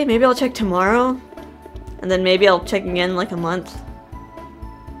every day. Maybe I'll check tomorrow. And then maybe I'll check again in like a month.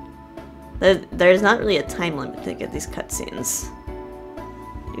 There's not really a time limit to get these cutscenes.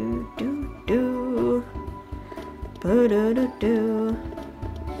 Do do do. Bo do do do.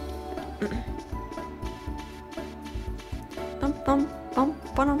 Bump bump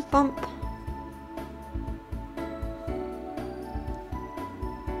bump bump bump.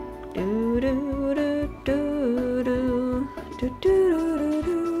 Do do do do do do do do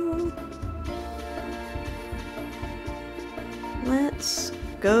do. Let's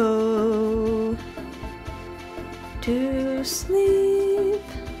go to sleep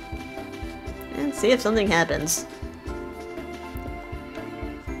and see if something happens.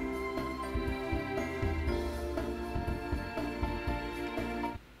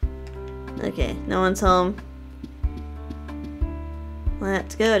 Okay, no one's home.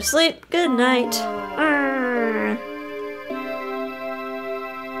 Let's go to sleep. Good night. Arr.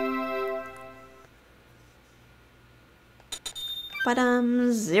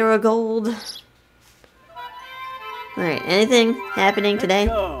 Ba-dum, 0 gold. Alright, anything happening today?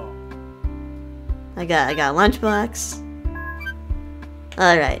 I got a lunchbox.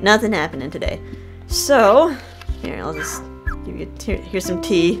 Alright, nothing happening today. So, here, I'll just give you, here's some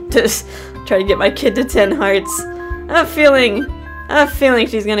tea. Just try to get my kid to 10 hearts. I have a feeling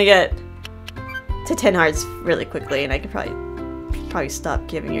she's gonna get to 10 hearts really quickly, and I could probably stop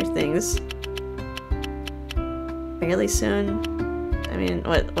giving her things fairly soon. I mean,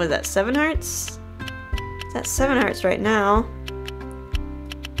 what is that, 7 hearts? That's 7 hearts right now.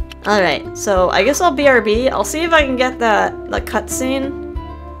 Alright, so I guess I'll BRB. I'll see if I can get the cutscene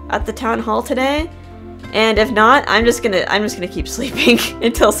at the town hall today. And if not, I'm just gonna keep sleeping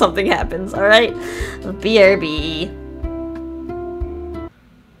until something happens, alright? BRB.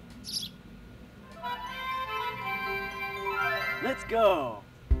 Let's go.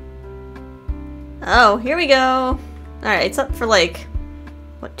 Oh, here we go. Alright, it's up for like,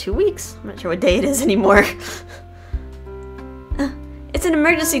 what, 2 weeks? I'm not sure what day it is anymore. It's an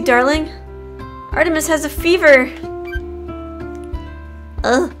emergency, darling. Artemis has a fever.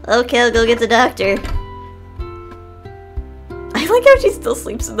 Oh, okay, I'll go get the doctor. I like how she still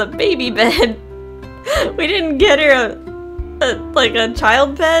sleeps in the baby bed. We didn't get her like a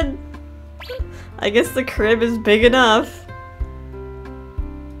child bed. I guess the crib is big enough.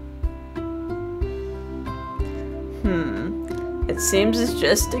 It seems it's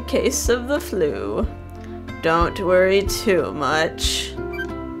just a case of the flu. Don't worry too much.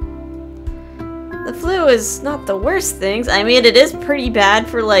 The flu is not the worst things. I mean, it is pretty bad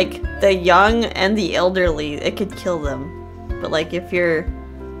for like the young and the elderly. It could kill them. But like if you're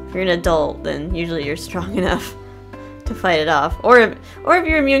an adult, then usually you're strong enough to fight it off. Or if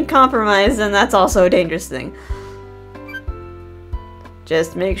you're immune compromised, then that's also a dangerous thing.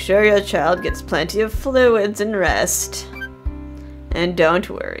 Just make sure your child gets plenty of fluids and rest. And don't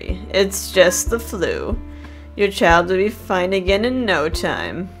worry, it's just the flu. Your child will be fine again in no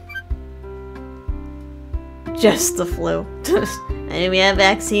time. Just the flu. I mean, we have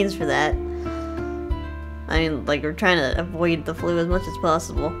vaccines for that. I mean, like, we're trying to avoid the flu as much as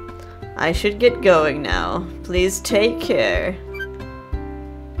possible. I should get going now. Please take care.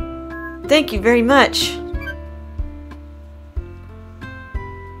 Thank you very much.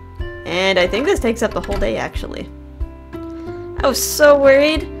 And I think this takes up the whole day, actually. I was so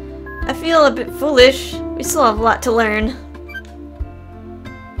worried. I feel a bit foolish. We still have a lot to learn.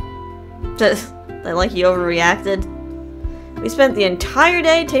 I like you overreacted. We spent the entire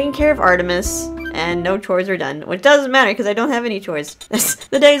day taking care of Artemis, and no chores are done. Which doesn't matter, because I don't have any chores.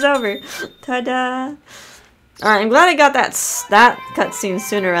 The day's over. Ta-da! Alright, I'm glad I got that cutscene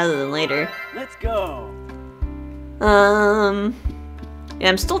sooner rather than later. Let's go. Yeah,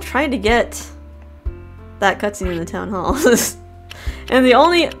 I'm still trying to get that cutscene in the town hall. And the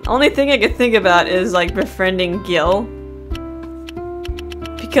only thing I could think about is like befriending Gil.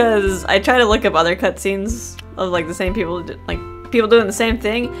 Because I try to look up other cutscenes of like the same people, like people doing the same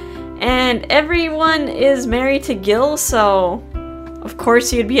thing, and everyone is married to Gil, so of course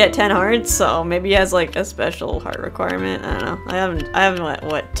he'd be at 10 hearts, so maybe he has like a special heart requirement. I don't know. I haven't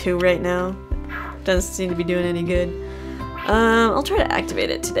what 2 right now. Doesn't seem to be doing any good. I'll try to activate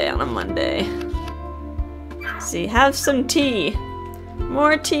it today on a Monday. Let's see, have some tea.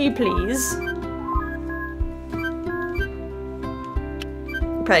 More tea, please.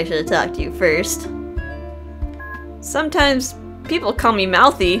 Probably should have talked to you first. Sometimes people call me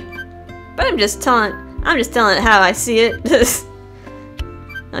mouthy, but I'm just telling it how I see it.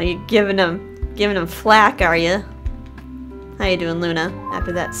 Oh, you giving them flack, are you? How you doing, Luna?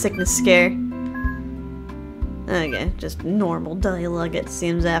 After that sickness scare? Okay, just normal dialogue it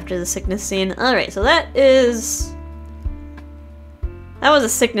seems after the sickness scene. Alright, so that was a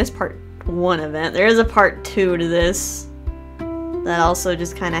sickness part 1 event. There is a part 2 to this. That also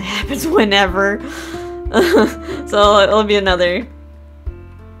just kind of happens whenever. So it'll be another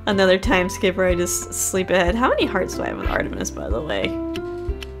time skip where I just sleep ahead. How many hearts do I have with Artemis, by the way?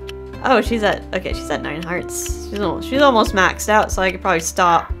 Oh, she's at 9 hearts. She's almost maxed out, so I could probably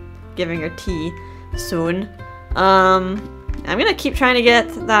stop giving her tea soon. I'm gonna keep trying to get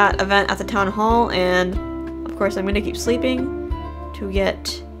that event at the town hall, and of course I'm gonna keep sleeping to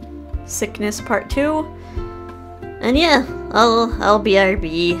get sickness part 2. And yeah, I'll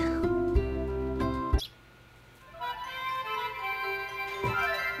BRB.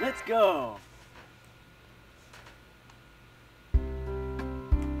 Let's go.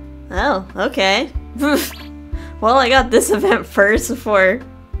 Oh, okay. Well, I got this event first before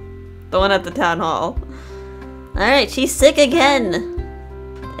the one at the town hall. Alright, she's sick again.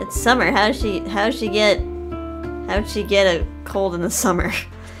 It's summer. How'd she get a cold in the summer?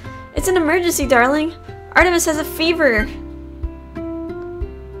 It's an emergency, darling. Artemis has a fever.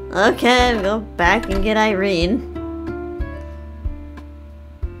 Okay, we'll go back and get Irene.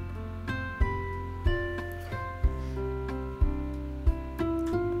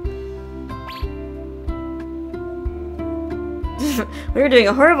 We were doing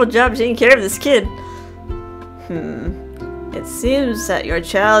a horrible job taking care of this kid. It seems that your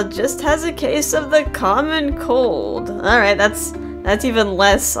child just has a case of the common cold. Alright, that's even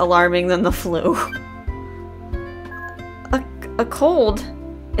less alarming than the flu. A cold?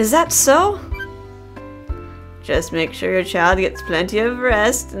 Is that so? Just make sure your child gets plenty of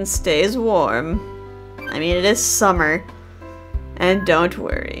rest and stays warm. I mean, it is summer. And don't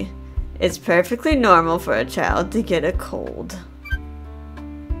worry. It's perfectly normal for a child to get a cold.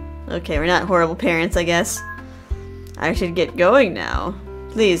 Okay, we're not horrible parents, I guess. I should get going now.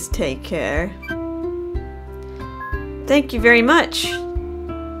 Please take care. Thank you very much.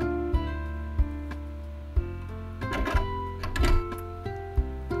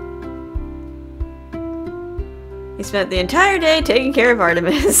 He spent the entire day taking care of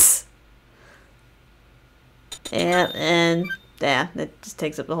Artemis. Yeah, that just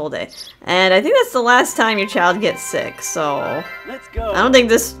takes up the whole day. And I think that's the last time your child gets sick, so... Let's go. I don't think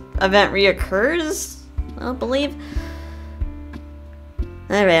this event reoccurs, I don't believe.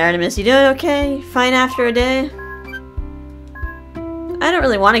 Alright, Artemis, you doing okay? Fine after a day? I don't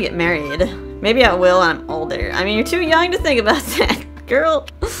really want to get married. Maybe I will when I'm older. I mean, you're too young to think about that. Girl.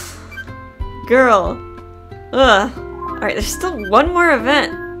 Ugh. Alright, there's still one more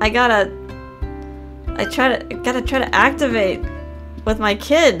event. I gotta try to activate with my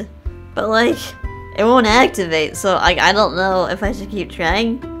kid. But like, it won't activate, so I don't know if I should keep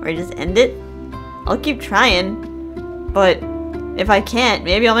trying or just end it. I'll keep trying, but if I can't,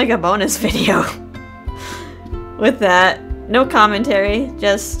 maybe I'll make a bonus video with that. No commentary,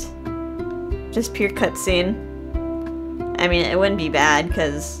 just pure cutscene. I mean, it wouldn't be bad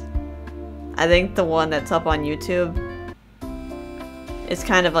because I think the one that's up on YouTube is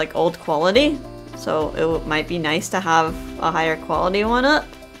kind of like old quality, so it might be nice to have a higher quality one up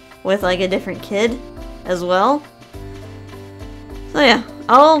with like a different kid as well. So yeah,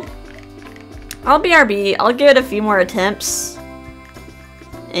 I'll BRB. I'll give it a few more attempts.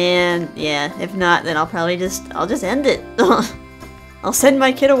 And yeah, if not, then I'll just end it. I'll send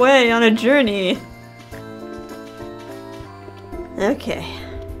my kid away on a journey. Okay,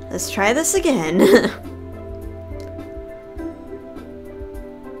 let's try this again.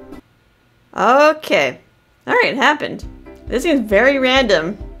 Okay. Alright, it happened. This seems very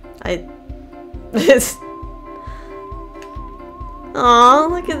random. Aw,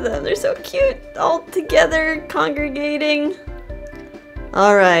 look at them. They're so cute. All together, congregating.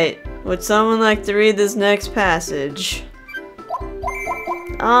 Alright. Would someone like to read this next passage?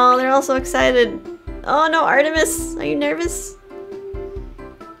 Oh, they're all so excited. Oh no, Artemis. Are you nervous?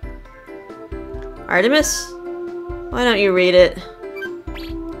 Artemis? Why don't you read it?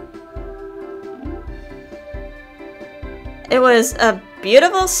 It was a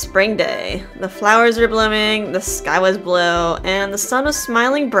beautiful spring day. The flowers were blooming, the sky was blue, and the sun was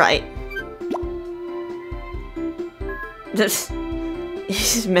smiling bright.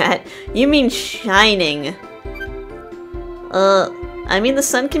 He's mad. You mean shining. I mean the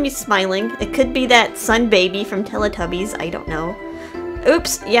sun can be smiling. It could be that sun baby from Teletubbies, I don't know.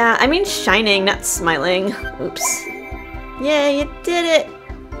 Oops, yeah, I mean shining, not smiling. Oops. Yeah, you did it!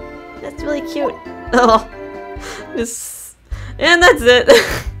 That's really cute. Oh. And that's it.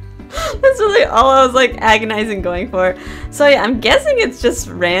 That's really all I was like agonizing going for. So yeah, I'm guessing it's just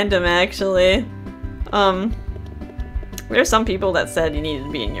random actually. There's some people that said you needed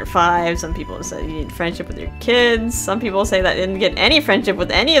to be in your 5, some people said you need friendship with your kids, some people say that you didn't get any friendship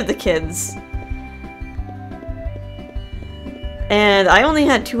with any of the kids. And I only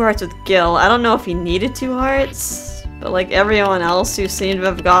had 2 hearts with Gil. I don't know if he needed 2 hearts, but like everyone else who seemed to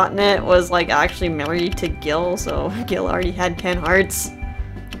have gotten it was like actually married to Gil, so Gil already had 10 hearts.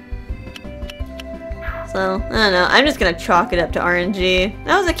 So, I don't know, I'm just gonna chalk it up to RNG.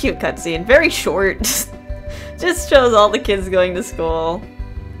 That was a cute cutscene, very short. Just shows all the kids going to school.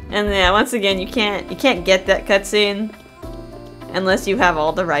 And yeah, once again, you can't get that cutscene unless you have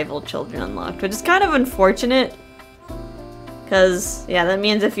all the rival children unlocked, which is kind of unfortunate. Cause yeah, that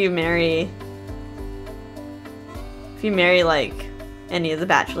means if you marry like any of the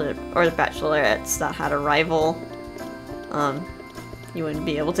bachelor or the bachelorettes that had a rival, you wouldn't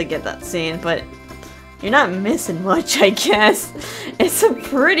be able to get that scene, but you're not missing much, I guess. It's a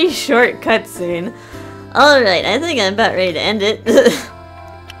pretty short cutscene. Alright, I think I'm about ready to end it.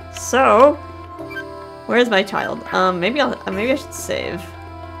 So, where's my child? Maybe I should save.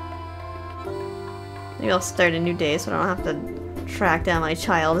 Maybe I'll start a new day so I don't have to track down my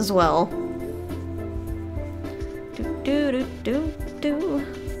child as well.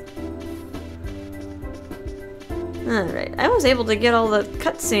 Alright, I was able to get all the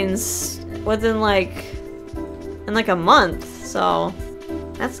cutscenes within in like a month, so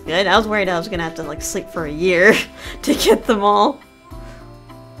that's good. I was worried I was gonna have to like sleep for a year to get them all.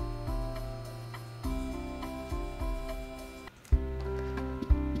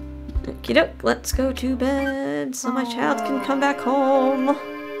 Okie doke, let's go to bed so my child can come back home.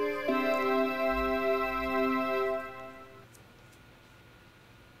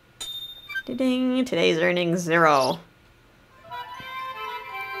 Ding, today's earnings 0.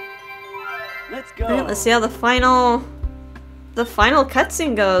 Let's go. Alright, let's see how the final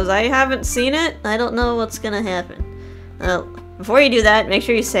cutscene goes. I haven't seen it. I don't know what's gonna happen. Before you do that, make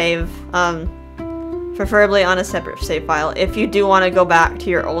sure you save. Preferably on a separate save file if you do want to go back to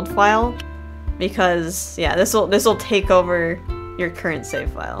your old file, because yeah, this will take over your current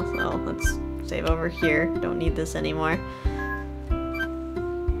save file. So let's save over here. Don't need this anymore.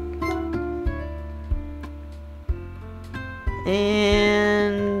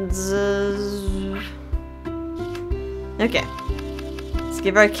 And okay, let's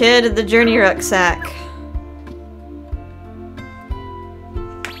give our kid the journey rucksack.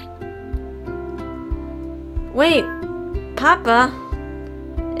 Wait, Papa,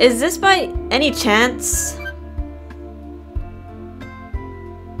 is this by any chance?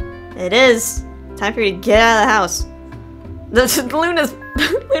 It is. Time for you to get out of the house. Luna's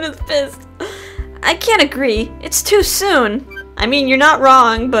pissed. I can't agree. It's too soon. I mean, you're not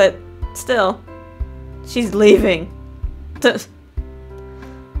wrong, but still. She's leaving.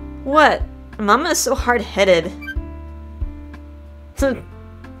 What? Mama is so hard-headed. Oh, you're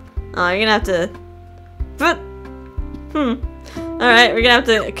gonna have to... Alright, we're gonna have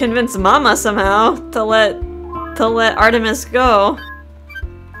to convince Mama somehow to let Artemis go.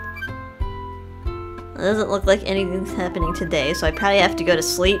 It doesn't look like anything's happening today, so I probably have to go to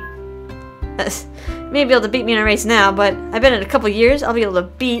sleep. You may be able to beat me in a race now, but I bet in a couple years I'll be able to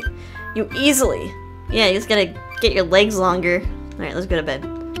beat you easily. Yeah, you just gotta get your legs longer. Alright, let's go to bed.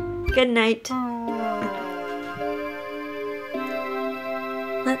 Good night.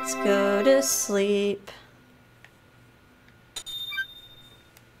 Let's go to sleep.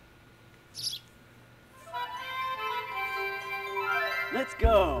 Let's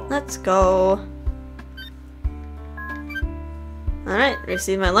go. Let's go. Alright,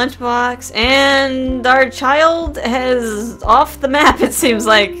 receive my lunchbox, and our child is off the map, it seems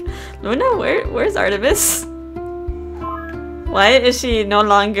like. Luna, where's Artemis? Why is she no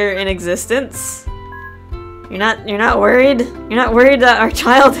longer in existence? You're not worried? You're not worried that our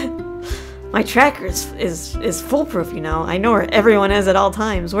child... My tracker is foolproof, you know. I know where everyone is at all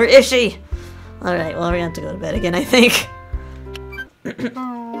times. Where is she? Alright, well, we're gonna have to go to bed again, I think.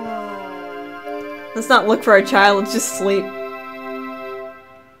 Let's not look for our child, let's just sleep.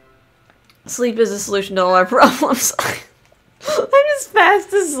 Sleep is a solution to all our problems. I'm just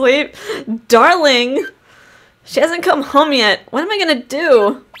fast asleep. Darling! She hasn't come home yet. What am I gonna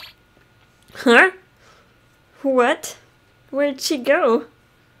do? Huh? What? Where'd she go?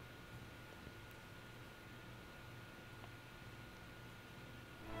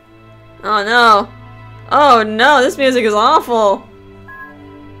 Oh no. Oh no, this music is awful.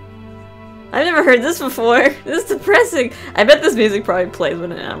 I've never heard this before. This is depressing. I bet this music probably plays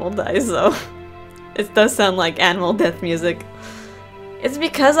when an animal dies, though. It does sound like animal death music. Is it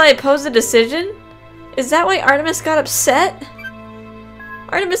because I opposed the decision? Is that why Artemis got upset?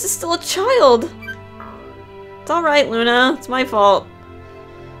 Artemis is still a child! It's alright, Luna. It's my fault.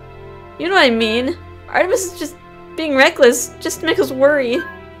 You know what I mean? Artemis is just being reckless, just to make us worry.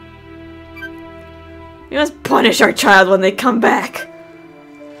 We must punish our child when they come back.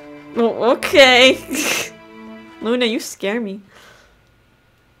 Oh, okay. Luna, you scare me.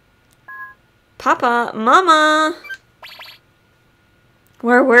 Papa, Mama!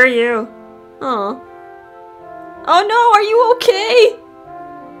 Where were you? Oh. Oh no, are you okay?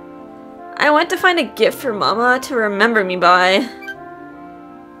 I went to find a gift for Mama to remember me by.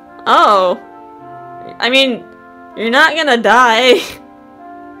 Oh. I mean, you're not gonna die.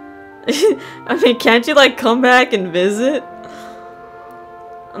 I mean, can't you like come back and visit?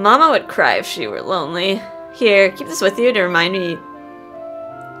 Mama would cry if she were lonely. Here, keep this with you to remind me.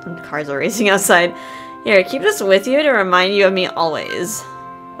 Cars are racing outside. Here, keep this with you to remind you of me always.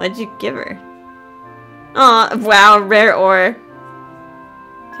 What'd you give her? Aw, wow, rare ore.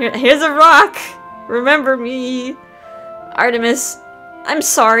 Here's a rock! Remember me! Artemis, I'm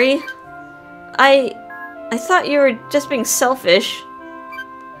sorry. I thought you were just being selfish.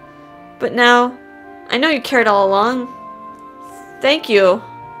 But now, I know you cared all along. Thank you.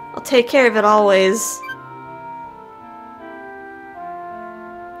 I'll take care of it always.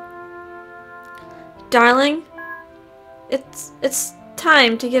 Darling, it's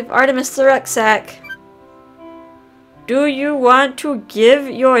time to give Artemis the rucksack. Do you want to give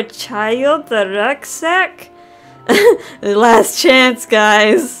your child the rucksack? The last chance,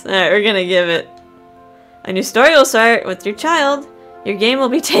 guys. Alright, we're gonna give it. A new story will start with your child. Your game will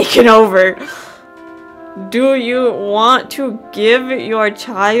be taken over. Do you want to give your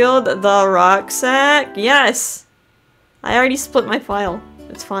child the rucksack? Yes. I already split my file.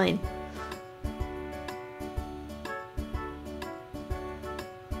 It's fine.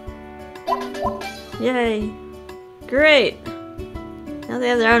 Yay. Great. Now they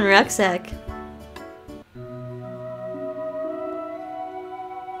have their own rucksack.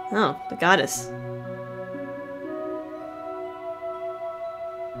 Oh, the goddess.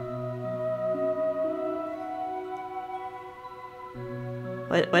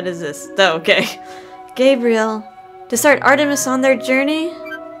 What is this? Oh, okay. Gabriel, to start Artemis on their journey?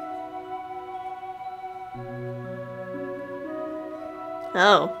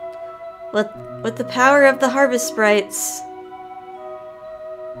 Oh. With the power of the harvest sprites.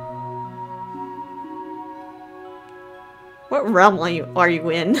 What realm are you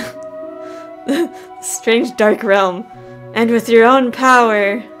in? Strange dark realm. And with your own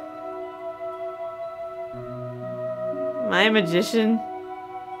power. Am I a magician?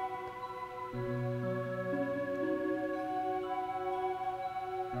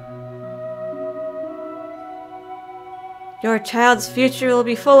 Your child's future will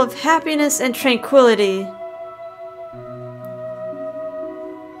be full of happiness and tranquility.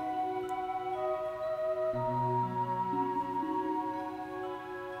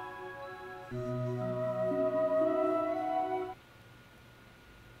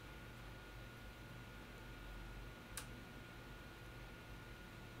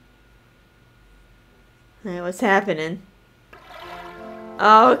 Hey, what's happening?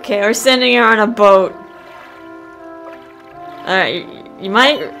 Okay, we're sending her on a boat. Alright, you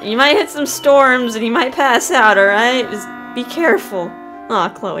might hit some storms and you might pass out, alright? Just be careful. Aw,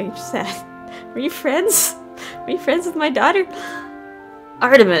 Chloe, you're sad. Were you friends? Were you friends with my daughter?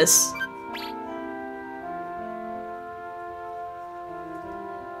 Artemis.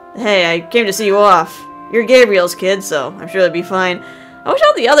 Hey, I came to see you off. You're Gabriel's kid, so I'm sure it'll be fine. I wish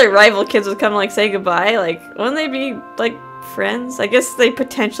all the other rival kids would come, like, say goodbye. Like, wouldn't they be, like, friends? I guess they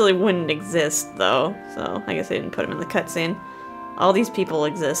potentially wouldn't exist, though. So, I guess they didn't put them in the cutscene. All these people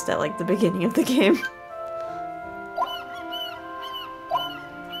exist at, like, the beginning of the game.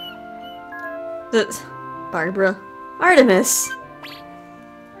 Barbara. Artemis!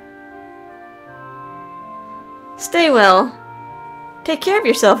 Stay well. Take care of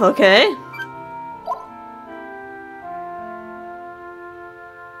yourself, okay?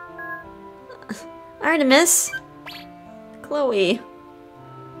 Artemis? Chloe.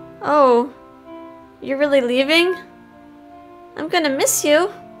 Oh. You're really leaving? I'm gonna miss you.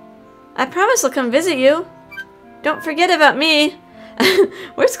 I promise I'll come visit you. Don't forget about me.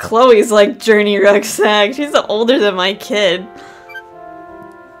 Where's Chloe's, like, journey rucksack? She's older than my kid.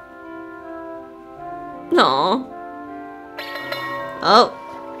 No. Oh.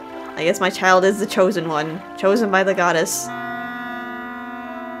 I guess my child is the chosen one. Chosen by the goddess.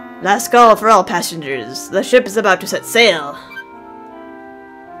 Last call for all passengers. The ship is about to set sail.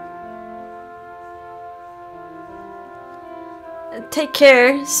 take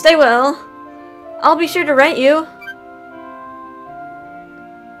care. Stay well. I'll be sure to write you.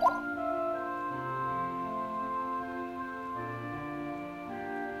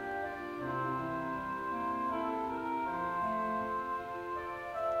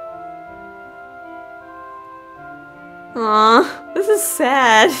 Aw, this is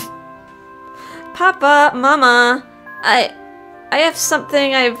sad. Papa, Mama, I have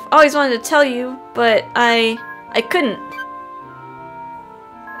something I've always wanted to tell you, but I couldn't.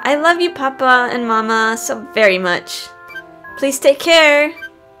 I love you, Papa and Mama, so very much. Please take care.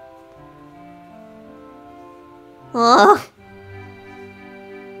 Ugh.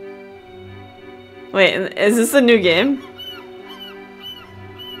 Wait, is this a new game?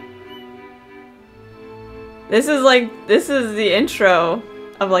 This is the intro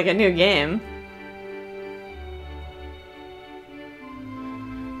of like a new game.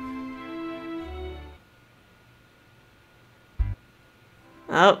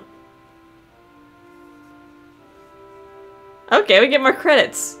 Oh. Okay, we get more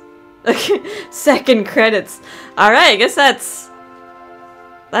credits. Okay, second credits. Alright, I guess that's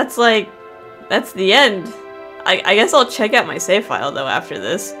the end. I guess I'll check out my save file though after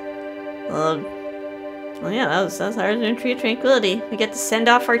this. Well, yeah, that was Harvest Moon Tree of Tranquility. We get to send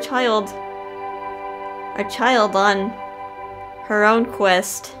off our child on her own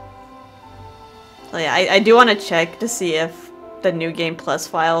quest. So yeah, I do want to check to see if the New Game Plus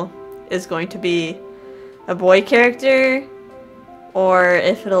file is going to be a boy character, or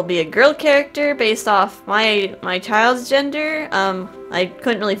if it'll be a girl character based off my child's gender. I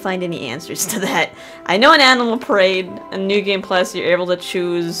couldn't really find any answers to that. I know in Animal Parade, in New Game Plus, you're able to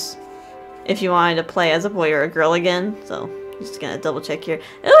choose if you wanted to play as a boy or a girl again, so I'm just gonna double check here.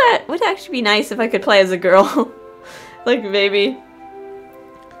 It would actually be nice if I could play as a girl. Like maybe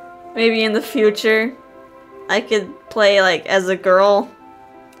in the future I could play like as a girl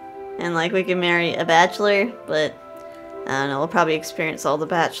and like we could marry a bachelor, but I don't know, we'll probably experience all the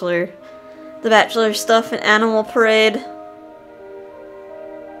bachelor stuff in Animal Parade.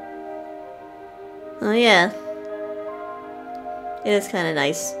 Oh yeah. It is kinda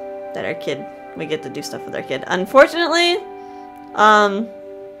nice that we get to do stuff with our kid. Unfortunately,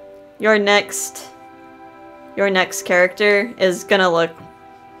 your next character is gonna look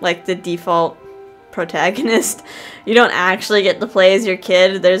like the default protagonist. You don't actually get to play as your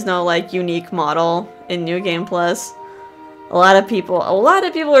kid. There's no like unique model in New Game Plus. A lot of people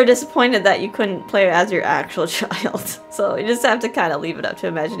are disappointed that you couldn't play as your actual child. So you just have to kind of leave it up to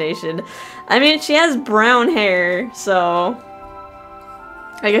imagination. I mean, she has brown hair, so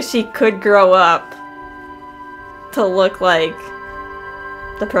I guess she could grow up to look like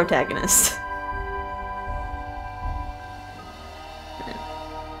the protagonist.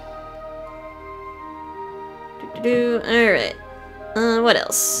 Alright. What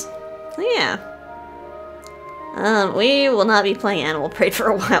else? Yeah. We will not be playing Animal Parade for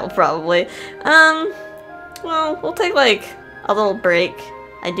a while, probably. Well, we'll take, like, a little break.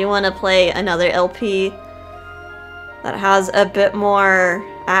 I do want to play another LP that has a bit more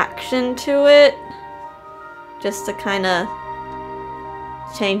action to it, just to kind of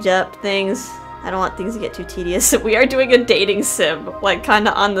change up things. I don't want things to get too tedious. We are doing a dating sim, like, kind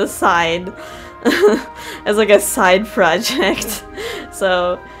of on the side, as like a side project.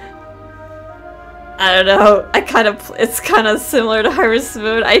 So I don't know. It's kind of similar to Harvest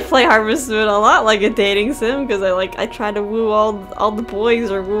Moon. I play Harvest Moon a lot like a dating sim because I try to woo all the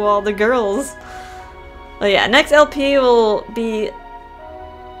boys or woo all the girls. But yeah, next LP will be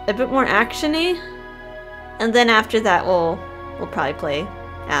a bit more actiony, and then after that we'll probably play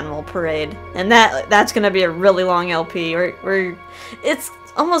Animal Parade, and that's gonna be a really long LP. It's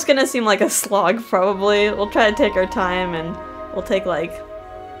almost gonna seem like a slog. Probably we'll try to take our time, and we'll take like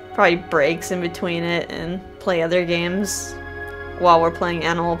probably breaks in between it and play other games while we're playing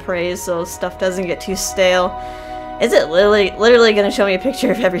Animal Parade, so stuff doesn't get too stale. Is it literally gonna show me a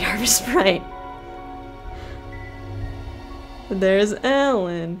picture of every Harvest Sprite? There's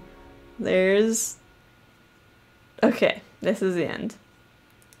Alan. There's... Okay, this is the end.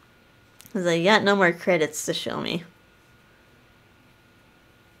 Because I got no more credits to show me.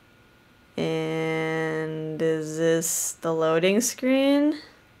 And is this the loading screen?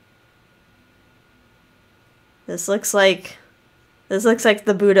 This looks like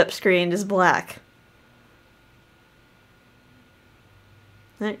the boot up screen is black.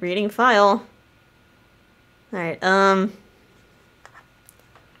 Alright, reading file. Alright,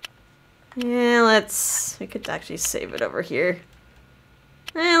 yeah, we could actually save it over here.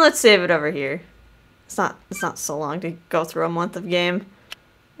 Let's save it over here. It's not so long to go through a month of game.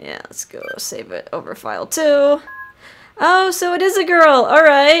 Yeah, let's go save it over file 2. Oh, so it is a girl. All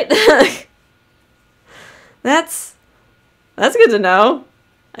right. That's good to know.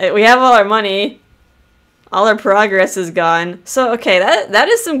 We have all our money. All our progress is gone. So, okay, that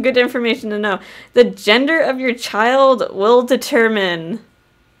is some good information to know. The gender of your child will determine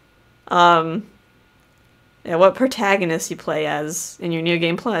what protagonist you play as in your New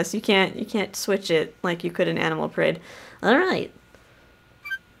Game Plus. You can't switch it like you could in Animal Parade. All right.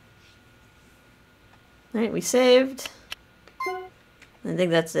 All right, we saved. I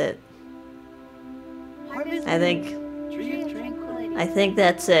think that's it. I think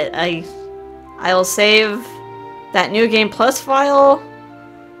that's it. I will save that New Game Plus file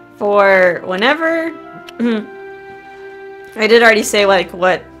for whenever. I did already say like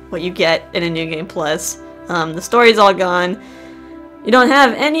what you get in a New Game Plus. The story's all gone. You don't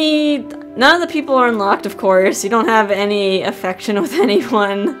have any. None of the people are unlocked, of course. You don't have any affection with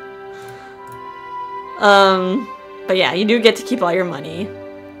anyone. But yeah, you do get to keep all your money.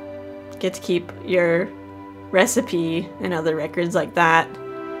 Get to keep your recipe and other records like that.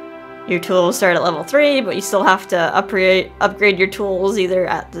 Your tools start at level 3, but you still have to upgrade your tools either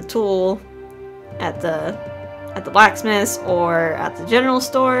at the blacksmith or at the general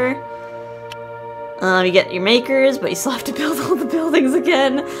store. You get your makers, but you still have to build all the buildings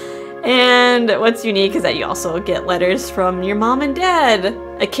again. And what's unique is that you also get letters from your mom and dad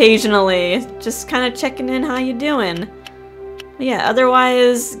occasionally, just kind of checking in how you doing. But yeah,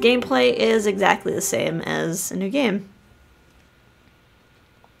 otherwise, gameplay is exactly the same as a new game.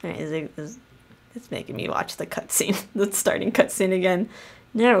 Alright, it's making me watch the cutscene, the starting cutscene again.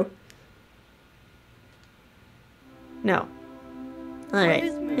 No. No. Alright,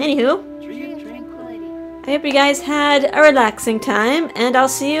 anywho. I hope you guys had a relaxing time, and I'll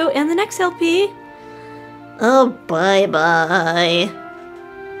see you in the next LP. Oh, bye-bye.